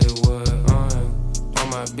your Hollywood. All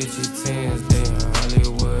my bitches 10s, they in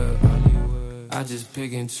Hollywood. I just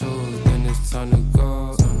pick and choose, then it's time to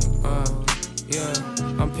go. Yeah,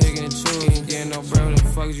 I'm picking and choosing, ain't getting no bread, what the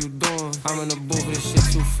fuck is you doing? I'm in the booth, this shit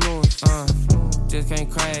too fluent. Just can't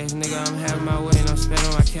crash, nigga, I'm having my way and I'm spending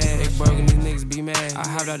on my cash. They broken, these niggas be mad. I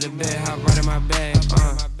hopped out the bed, hop right in my bag.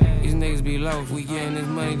 These niggas be low, we getting this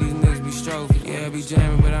money, these niggas be stroking. Yeah, I be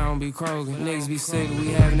jamming, but I don't be croaking. Niggas be sick,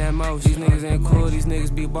 we having that motion. These niggas ain't cool, these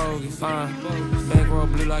niggas be bogus. Bankroll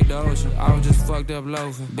blue like the ocean. I was just fucked up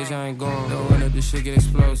loafing. Bitch, I ain't going. Don't run up, this shit get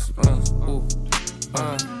explosive.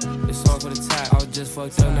 It's all for the top. I was just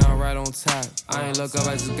fucked up, now I'm right on top. I ain't look up,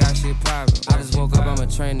 I just got shit poppin'. I just woke up, I'm a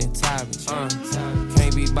training topic.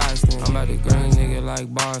 Can't be Boston. I'm about to green nigga like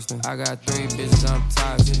Boston. I got 3 bitches, I'm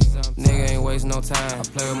toxic. Nigga ain't wasting no time. I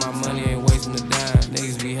play with my money, ain't wasting a dime.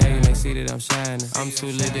 Niggas be hating, they see that I'm shining. I'm too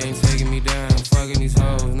lit, they ain't taking me down. Fucking these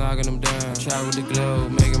hoes, knocking them down. Travel the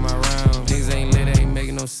globe, making my round. Niggas ain't lit, they ain't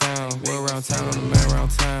making no sound. Way around town, on the man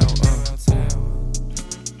around town.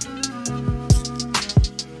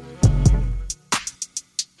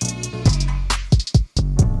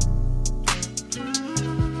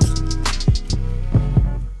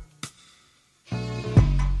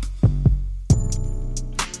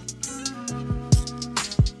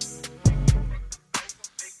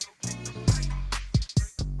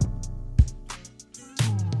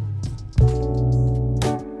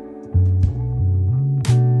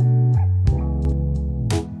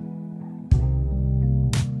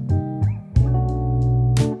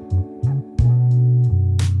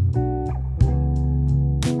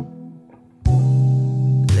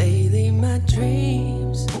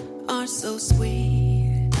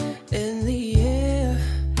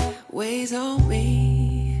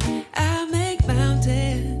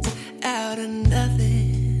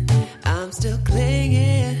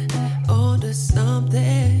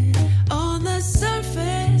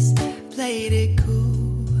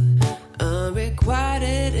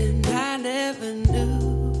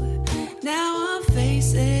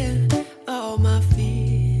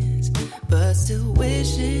 Still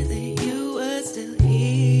wishing that you were still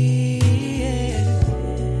here.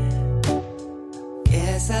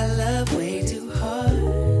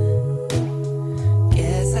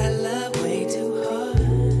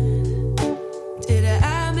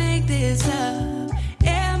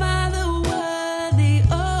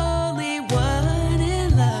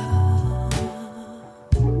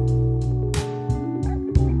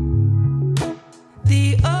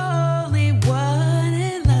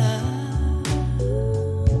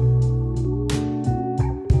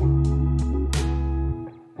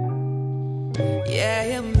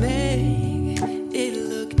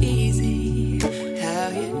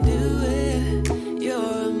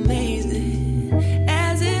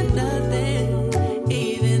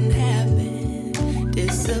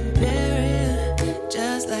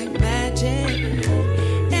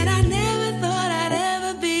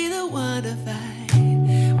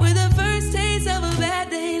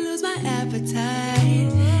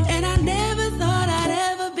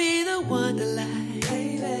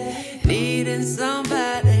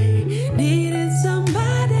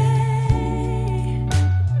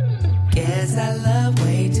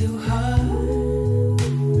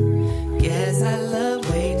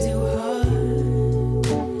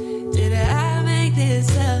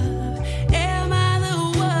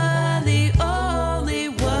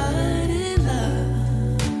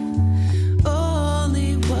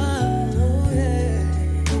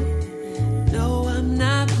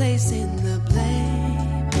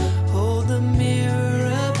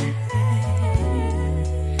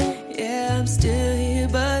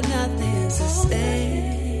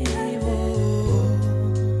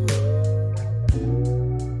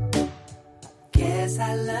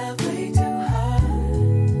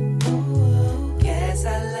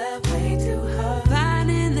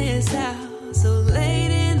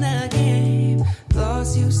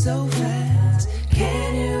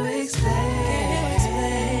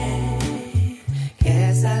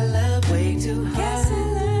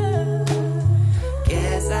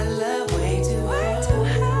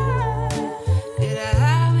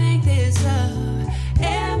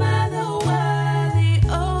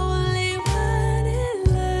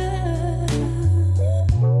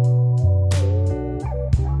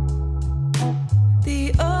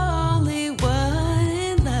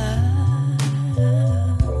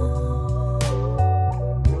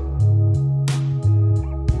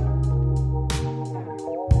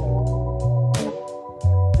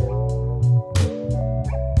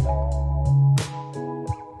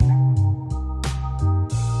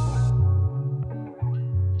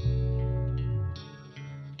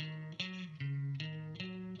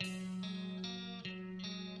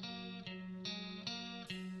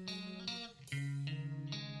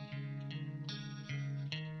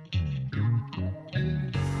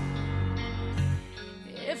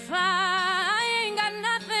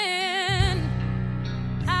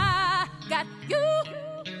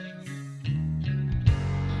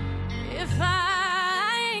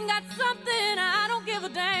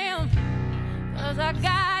 I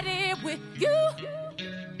got it with you.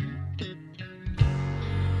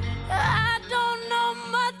 I don't know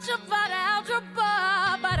much about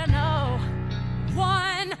algebra, but I know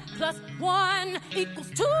 1 + 1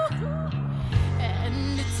 = 2.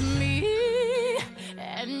 And it's me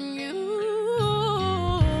and you.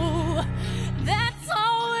 That's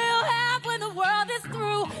all we'll have when the world is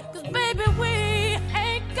through. 'Cause baby, we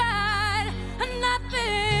ain't got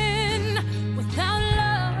nothing without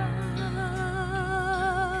love.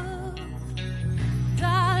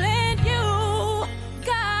 Darling, you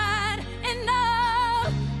got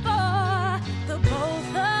enough for the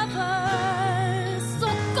both of us. So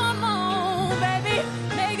come on, baby,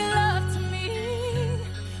 make love to me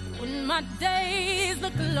when my days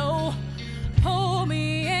look low. Pull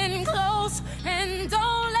me in close and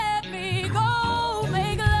don't let me go.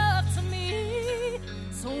 Make love to me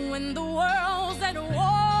so when the world's at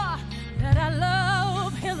war, that I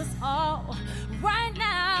love heal us all. Right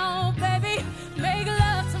now, baby, make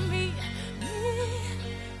love to me.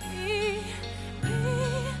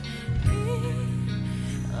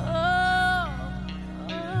 Oh,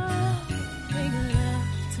 make love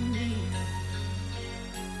to me.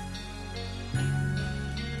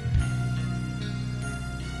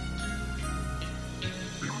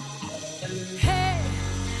 Hey,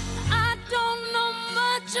 I don't know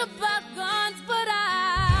much about guns, but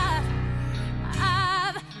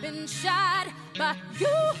I've been shot by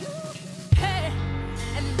you. Hey,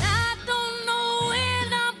 and I don't know when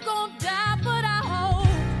I'm gonna die, but I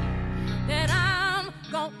hope that I'm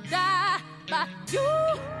gonna die by you.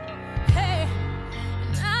 Hey,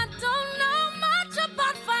 and I don't know much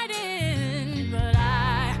about fighting, but I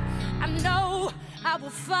know I will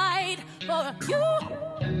fight for you.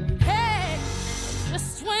 Hey,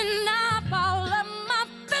 just when I fall up my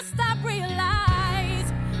fist, I realize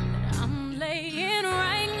that I'm laying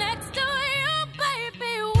right next to you,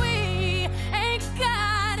 baby. We ain't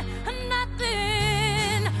got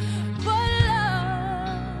nothing but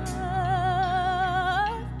love.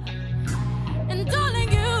 And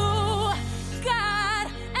darling, you got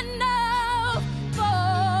enough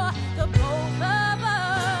for the both of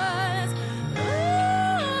us.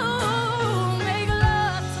 Ooh, make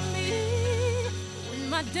love to me when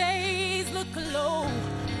my days look low.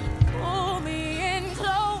 Pull me in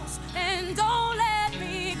close and don't let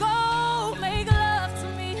me go. Make love to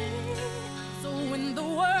me so when the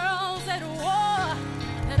world's at war,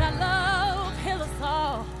 that I love heal us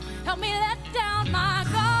all. Help me let down my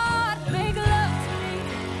guard. Make love to me.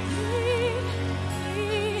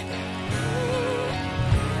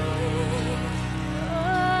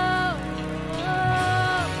 Oh,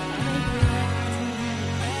 make love to me.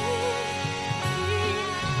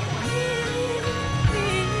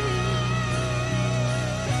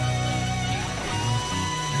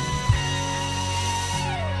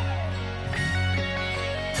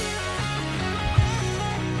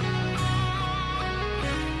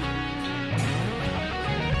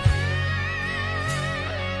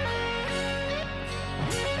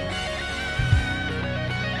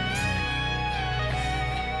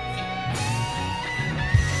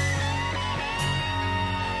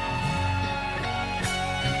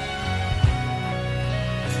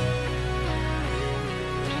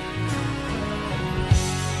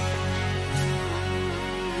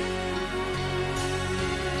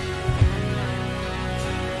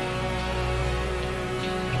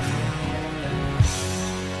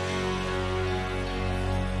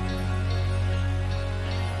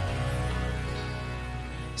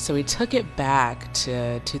 So we took it back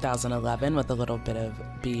to 2011 with a little bit of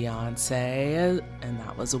Beyoncé, and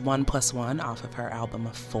that was 1 + 1 off of her album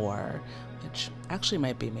of 4, which actually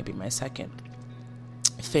might be maybe my second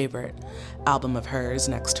favorite album of hers,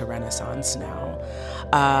 next to Renaissance now.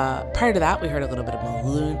 Prior to that, we heard a little bit of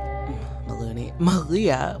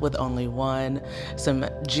MALIA with Only One, some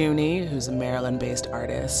Joony, who's a Maryland-based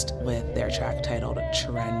artist, with their track titled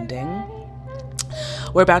Trending.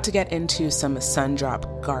 We're about to get into some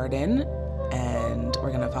Sundrop Garden, and we're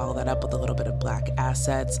going to follow that up with a little bit of Black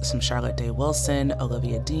Assets, some Charlotte Day Wilson,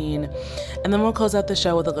 Olivia Dean, and then we'll close out the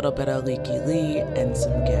show with a little bit of Lykke Li and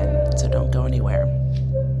some Ghen, so don't go anywhere.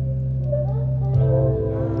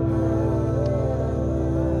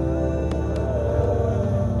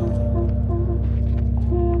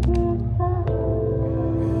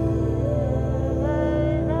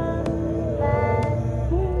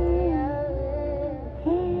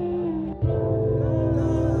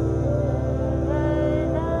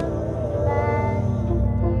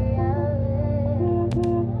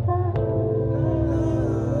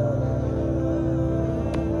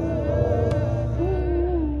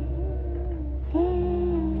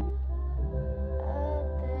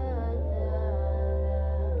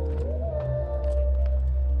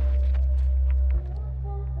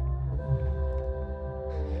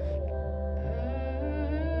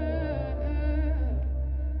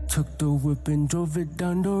 took the whip and drove it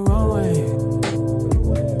down the runway.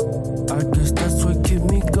 I guess that's what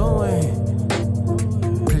kept me going.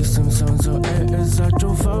 Play some songs on air as I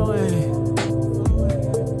drove away.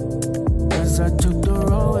 As I took the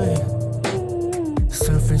roadway.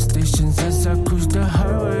 Surfing stations as I cruised the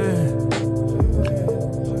highway.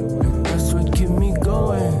 And that's what kept me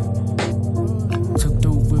going. Took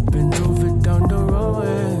the whip and drove it down the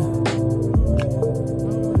roadway.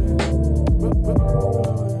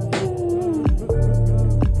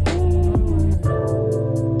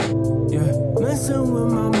 Messing with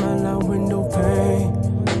my mind like window pane.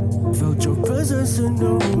 Felt your presence in the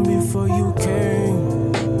room before you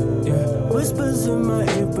came. Yeah, whispers in my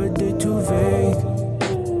ear but they too vague.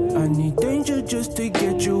 I need danger just to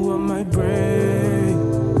get you on my brain.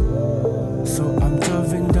 So I'm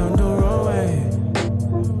driving down the roadway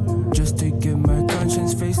just to get my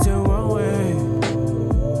conscience facing one way.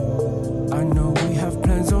 I know we have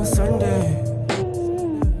plans on Sunday.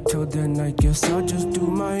 Till then I guess I'll just do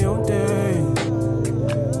my own thing.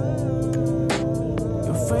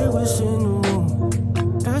 Your fragrance in the room,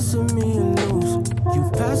 passing me a loose. You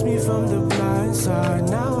passed me from the blind side,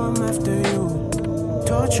 now I'm after you.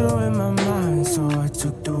 Torture in my mind, so I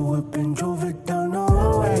took the whip and drove it down the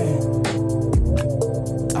roadway.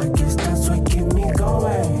 I guess that's what kept me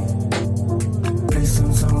going. Play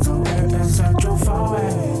some songs on air as I drove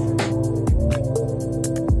away.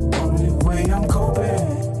 Only way I'm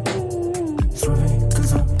coping. Swerving,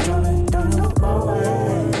 cause I'm driving down the roadway.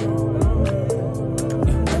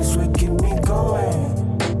 Yeah, that's what keep me going.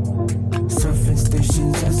 Surfing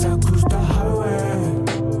stations as I cruise the highway.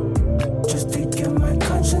 Just to get my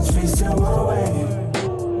conscience facing one way.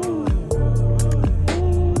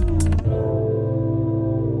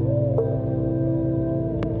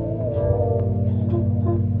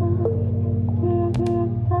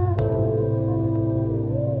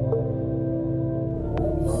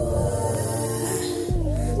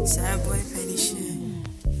 Sad boy petty shit.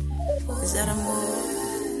 Is that a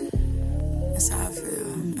move? That's how I feel.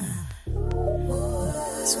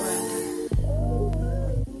 That's what I do.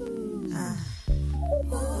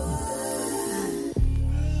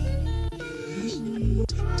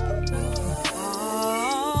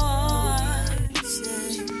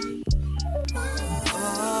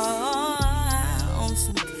 On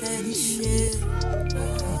some petty shit.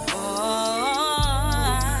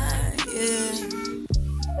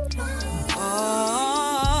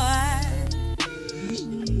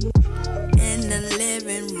 In the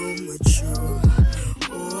living room with you.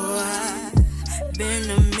 Been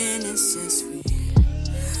a minute since we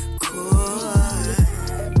caught.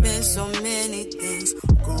 Been so many things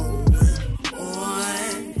going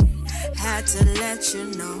on. Had to let you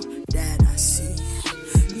know that I see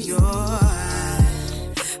your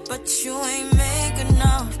eye. But you ain't make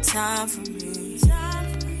enough time for me.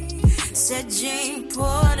 Said you ain't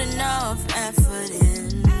put enough effort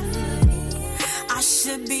in. I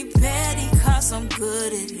should be petty cause I'm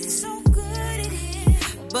good at it.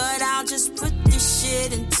 But I'll just put this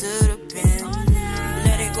shit into the pen.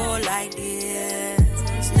 Let it go like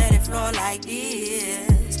this. Let it flow like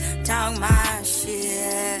this. Talk my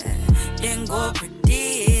shit. Then go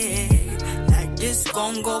predict. Like this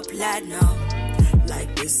gon' go platinum.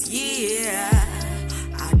 Like this year.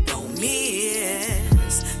 I don't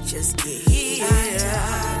miss. Just get here.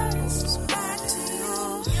 Back to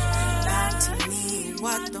you. Back to me.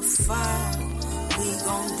 What the fuck we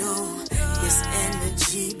gon' do? This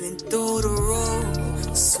energy been through the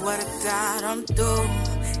roof. Swear to God I'm through.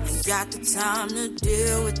 Ain't got the time to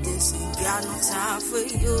deal with this. Ain't got no time for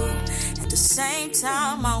you. At the same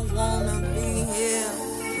time I wanna be here.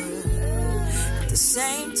 At the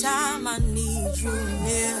same time I need you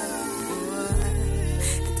near.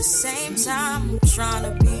 At the same time I'm trying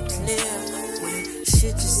to be clear. When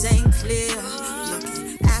shit just ain't clear.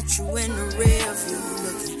 Looking at you in the rear view.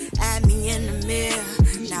 Looking at me in the mirror.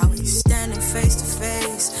 Now we standing face to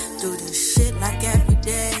face. Do this shit like every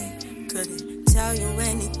day. Couldn't tell you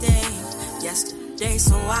anything. Yesterday,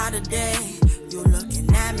 so out of day. You looking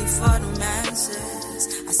at me for them answers.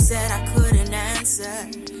 I said I couldn't answer.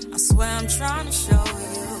 I swear I'm trying to show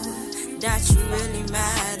you that you really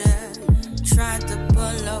matter. Tried to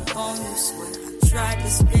pull up on you, swear I tried to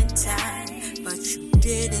spend time. But you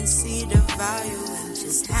didn't see the value in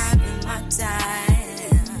just having my time.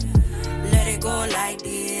 Let it go like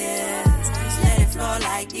this. Let it flow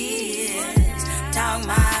like this. Talk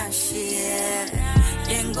my shit.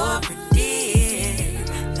 Then go predict.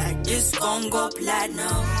 Like this gon' go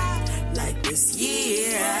platinum. Like this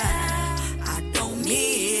year. I don't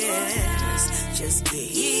miss. Just get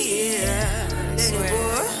here. Let it go.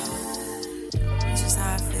 Just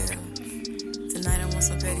how I feel. on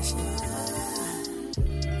some petty shit.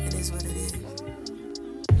 It is what it is.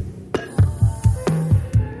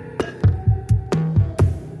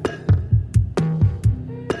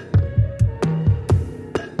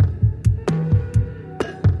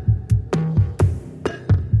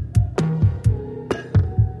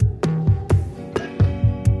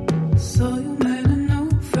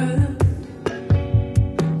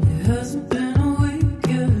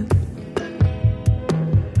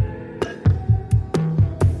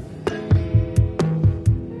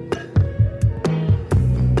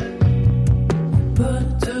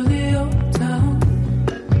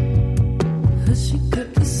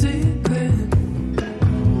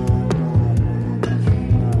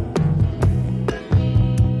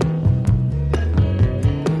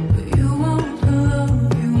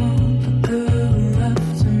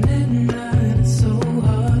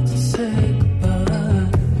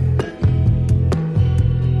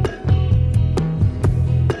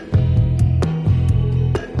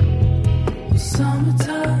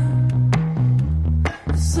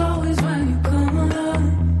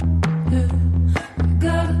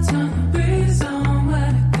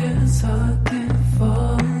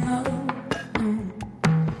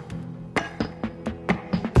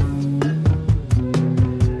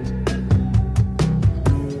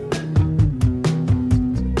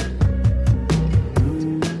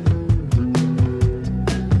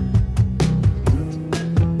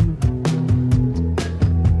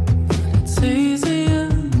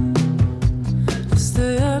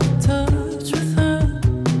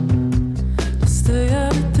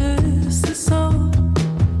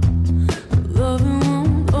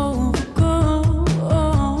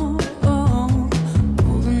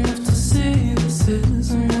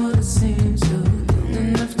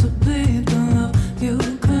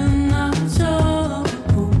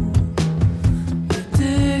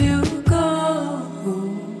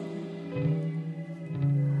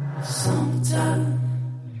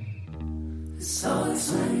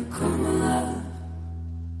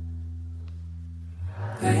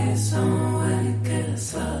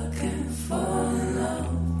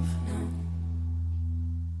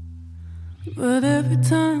 But every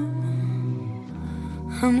time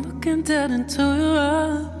I'm looking dead into your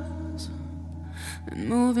eyes and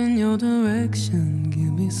moving your direction,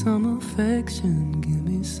 give me some affection, give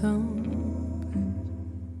me some.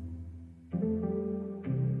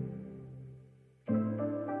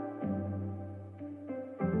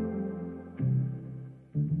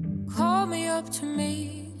 Call me up to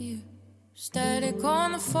meet you, static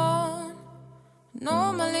on the phone.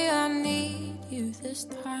 Normally I need you, this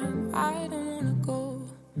time I don't wanna go.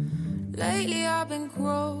 Lately I've been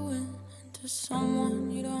growing into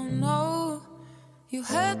someone you don't know. You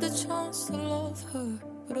had the chance to love her,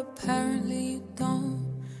 but apparently you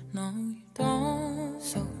don't. No, you don't.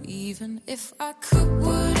 So even if I could,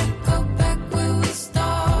 wouldn't go back where we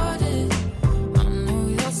started. I know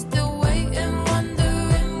you're still waiting,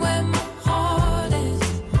 wondering where my heart is.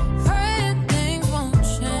 Praying things won't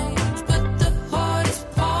change, but the hardest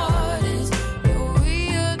part is you're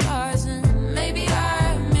realizing maybe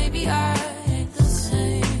I ain't the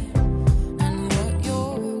same. And what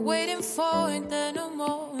you're waiting for ain't there no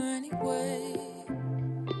more anyway.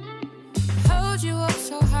 Held you up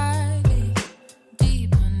so highly,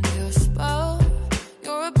 deep under your spell.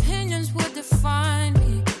 Your opinions would define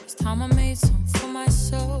me. It's time I made some for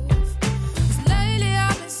myself. 'Cause lately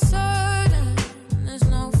I've been certain there's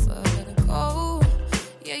no further to go.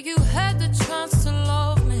 Yeah, you had the chance to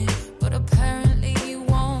love me, but apparently you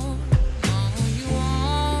won't. No, you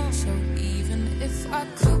won't. So even if I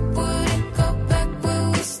could, wouldn't go back where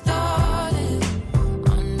we started.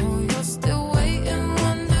 I know you're still waiting,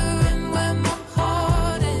 wondering where my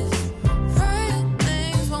heart is. Praying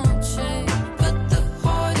things won't change, but the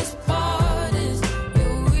hardest part is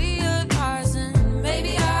you're realizing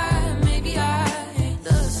maybe I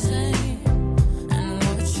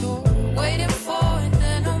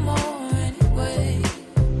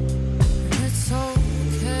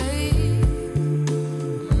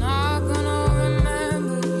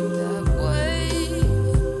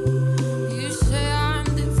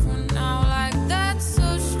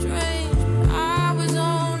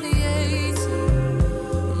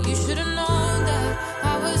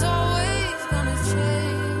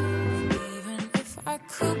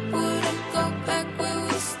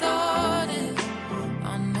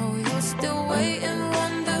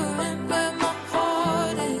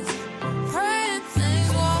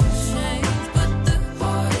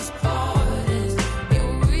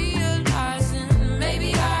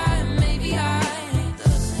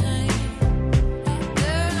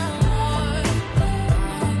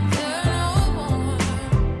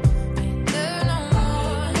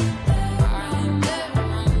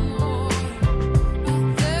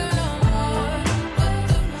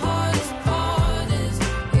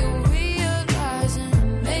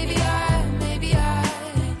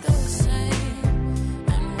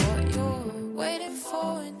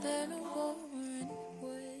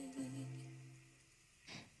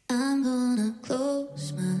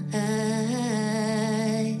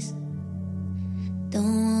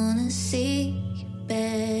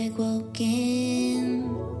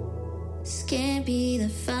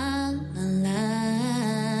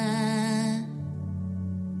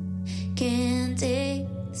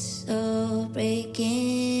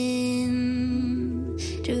breaking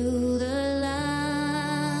through the line.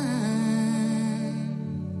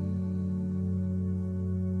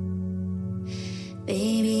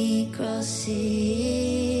 Baby, cross it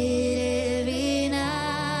every night.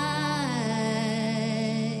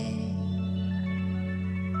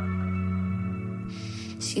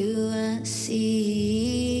 It's you I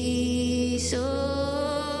see, so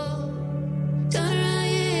turn around,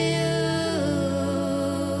 yeah.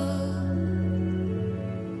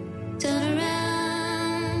 Turn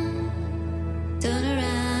around, turn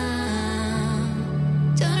around,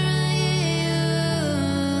 turn around, yeah.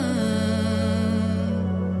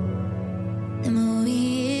 The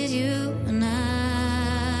movie is you and I.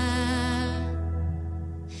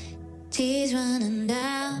 Tears running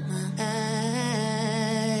down my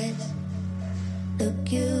eyes.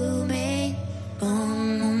 Look, you make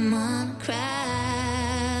grown woman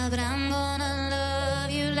cry, but I'm gonna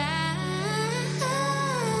love you like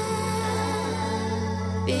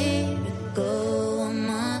miracle on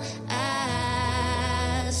my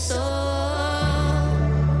eyes. So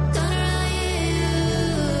turn around, yeah.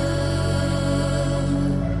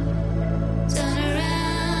 Turn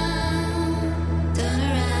around, turn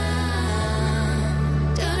around,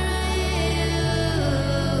 turn around, yeah.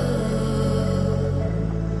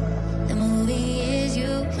 The movie is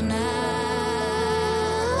you and I.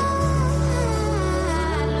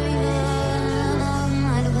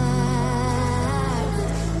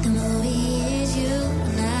 The movie is you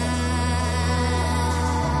and I.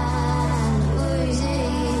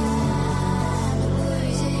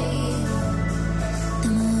 The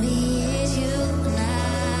movie is you and I.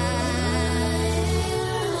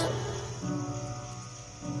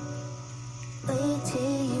 Wait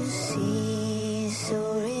till you see, so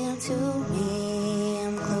real to me.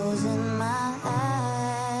 I'm closing my eyes.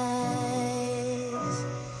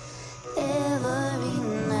 Every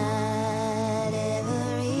night,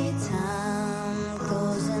 every time,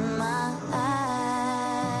 closing my eyes.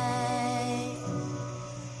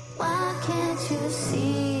 Why can't you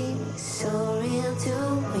see, so real to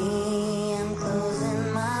me? I'm closing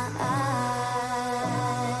my eyes.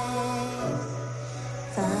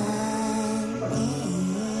 Find me,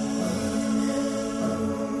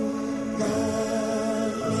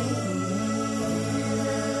 love me,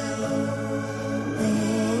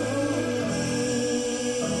 wait.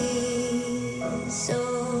 So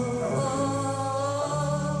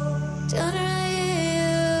turn around,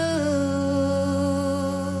 yeah.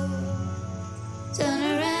 Turn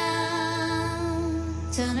around,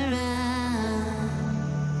 turn around,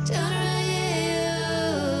 turn around, yeah.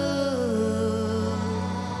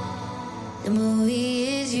 The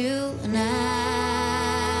movie is you and I.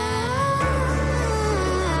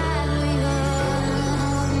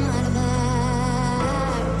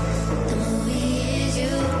 The movie is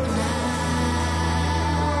you and I.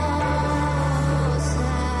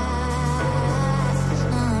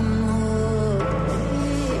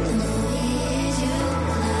 The movie is you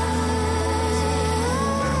and I.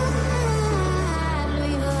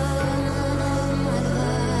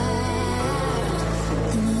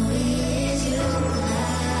 The movie is you and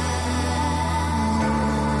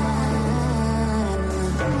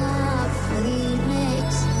remix.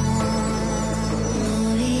 The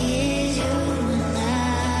movie is you and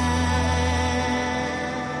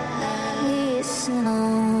listen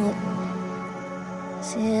on.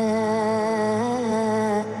 Say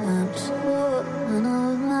I'm so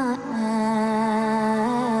on my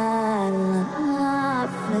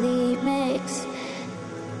remix.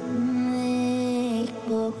 Make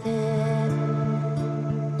broken.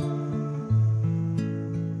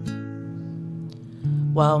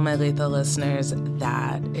 Well, my lethal listeners,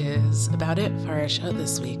 that is about it for our show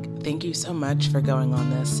this week. Thank you so much for going on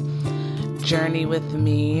this journey with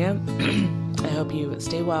me. I hope you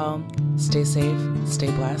stay well, stay safe,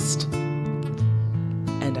 stay blessed,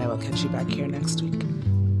 and I will catch you back here next week.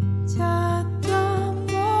 Ya tu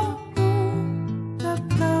amor no te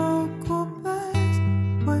preocupes,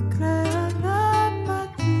 voy creada para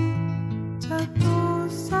ti, ya tú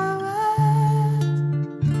sabes.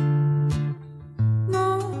 No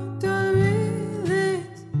te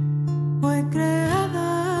olvides, voy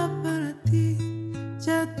creada para ti,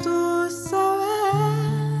 ya tú sabes.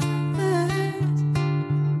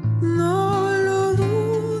 No lo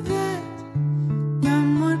dudes, mi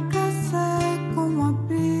amor, Kassa como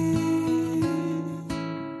abrir.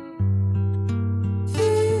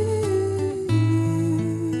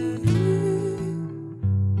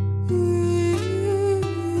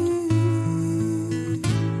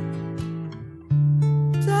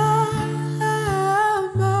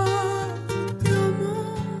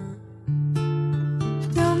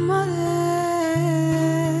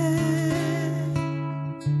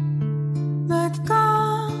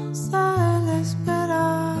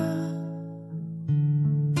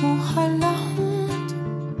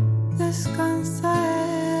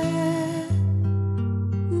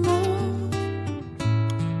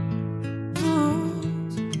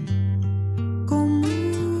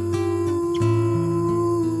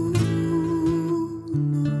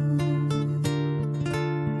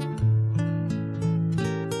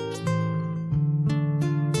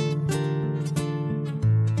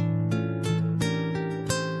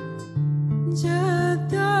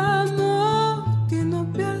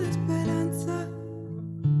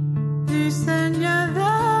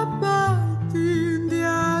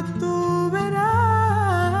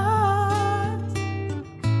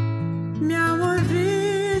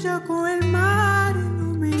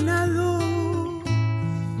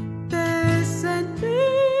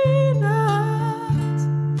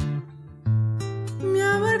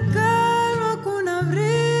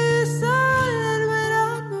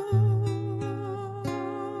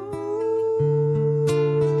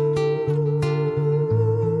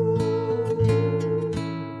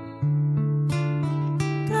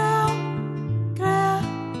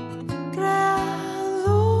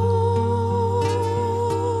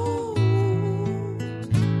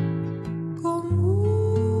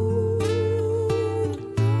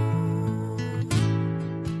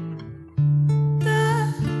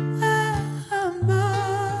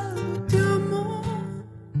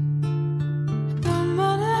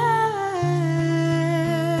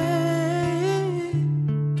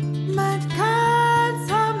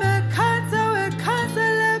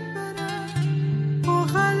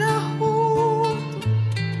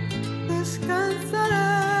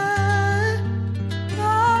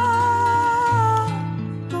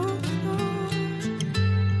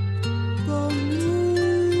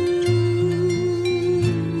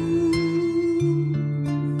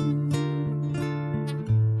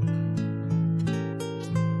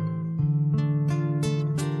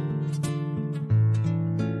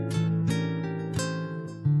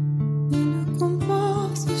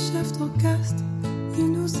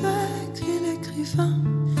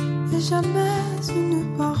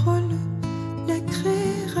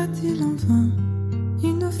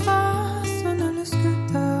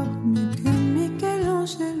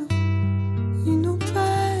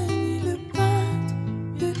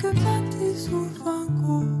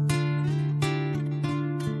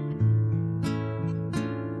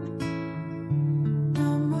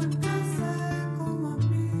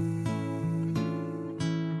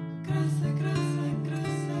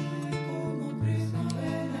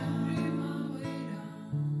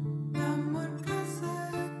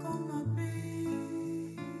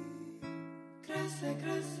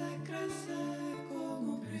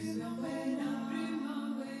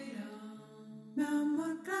 Mi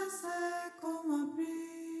amor crece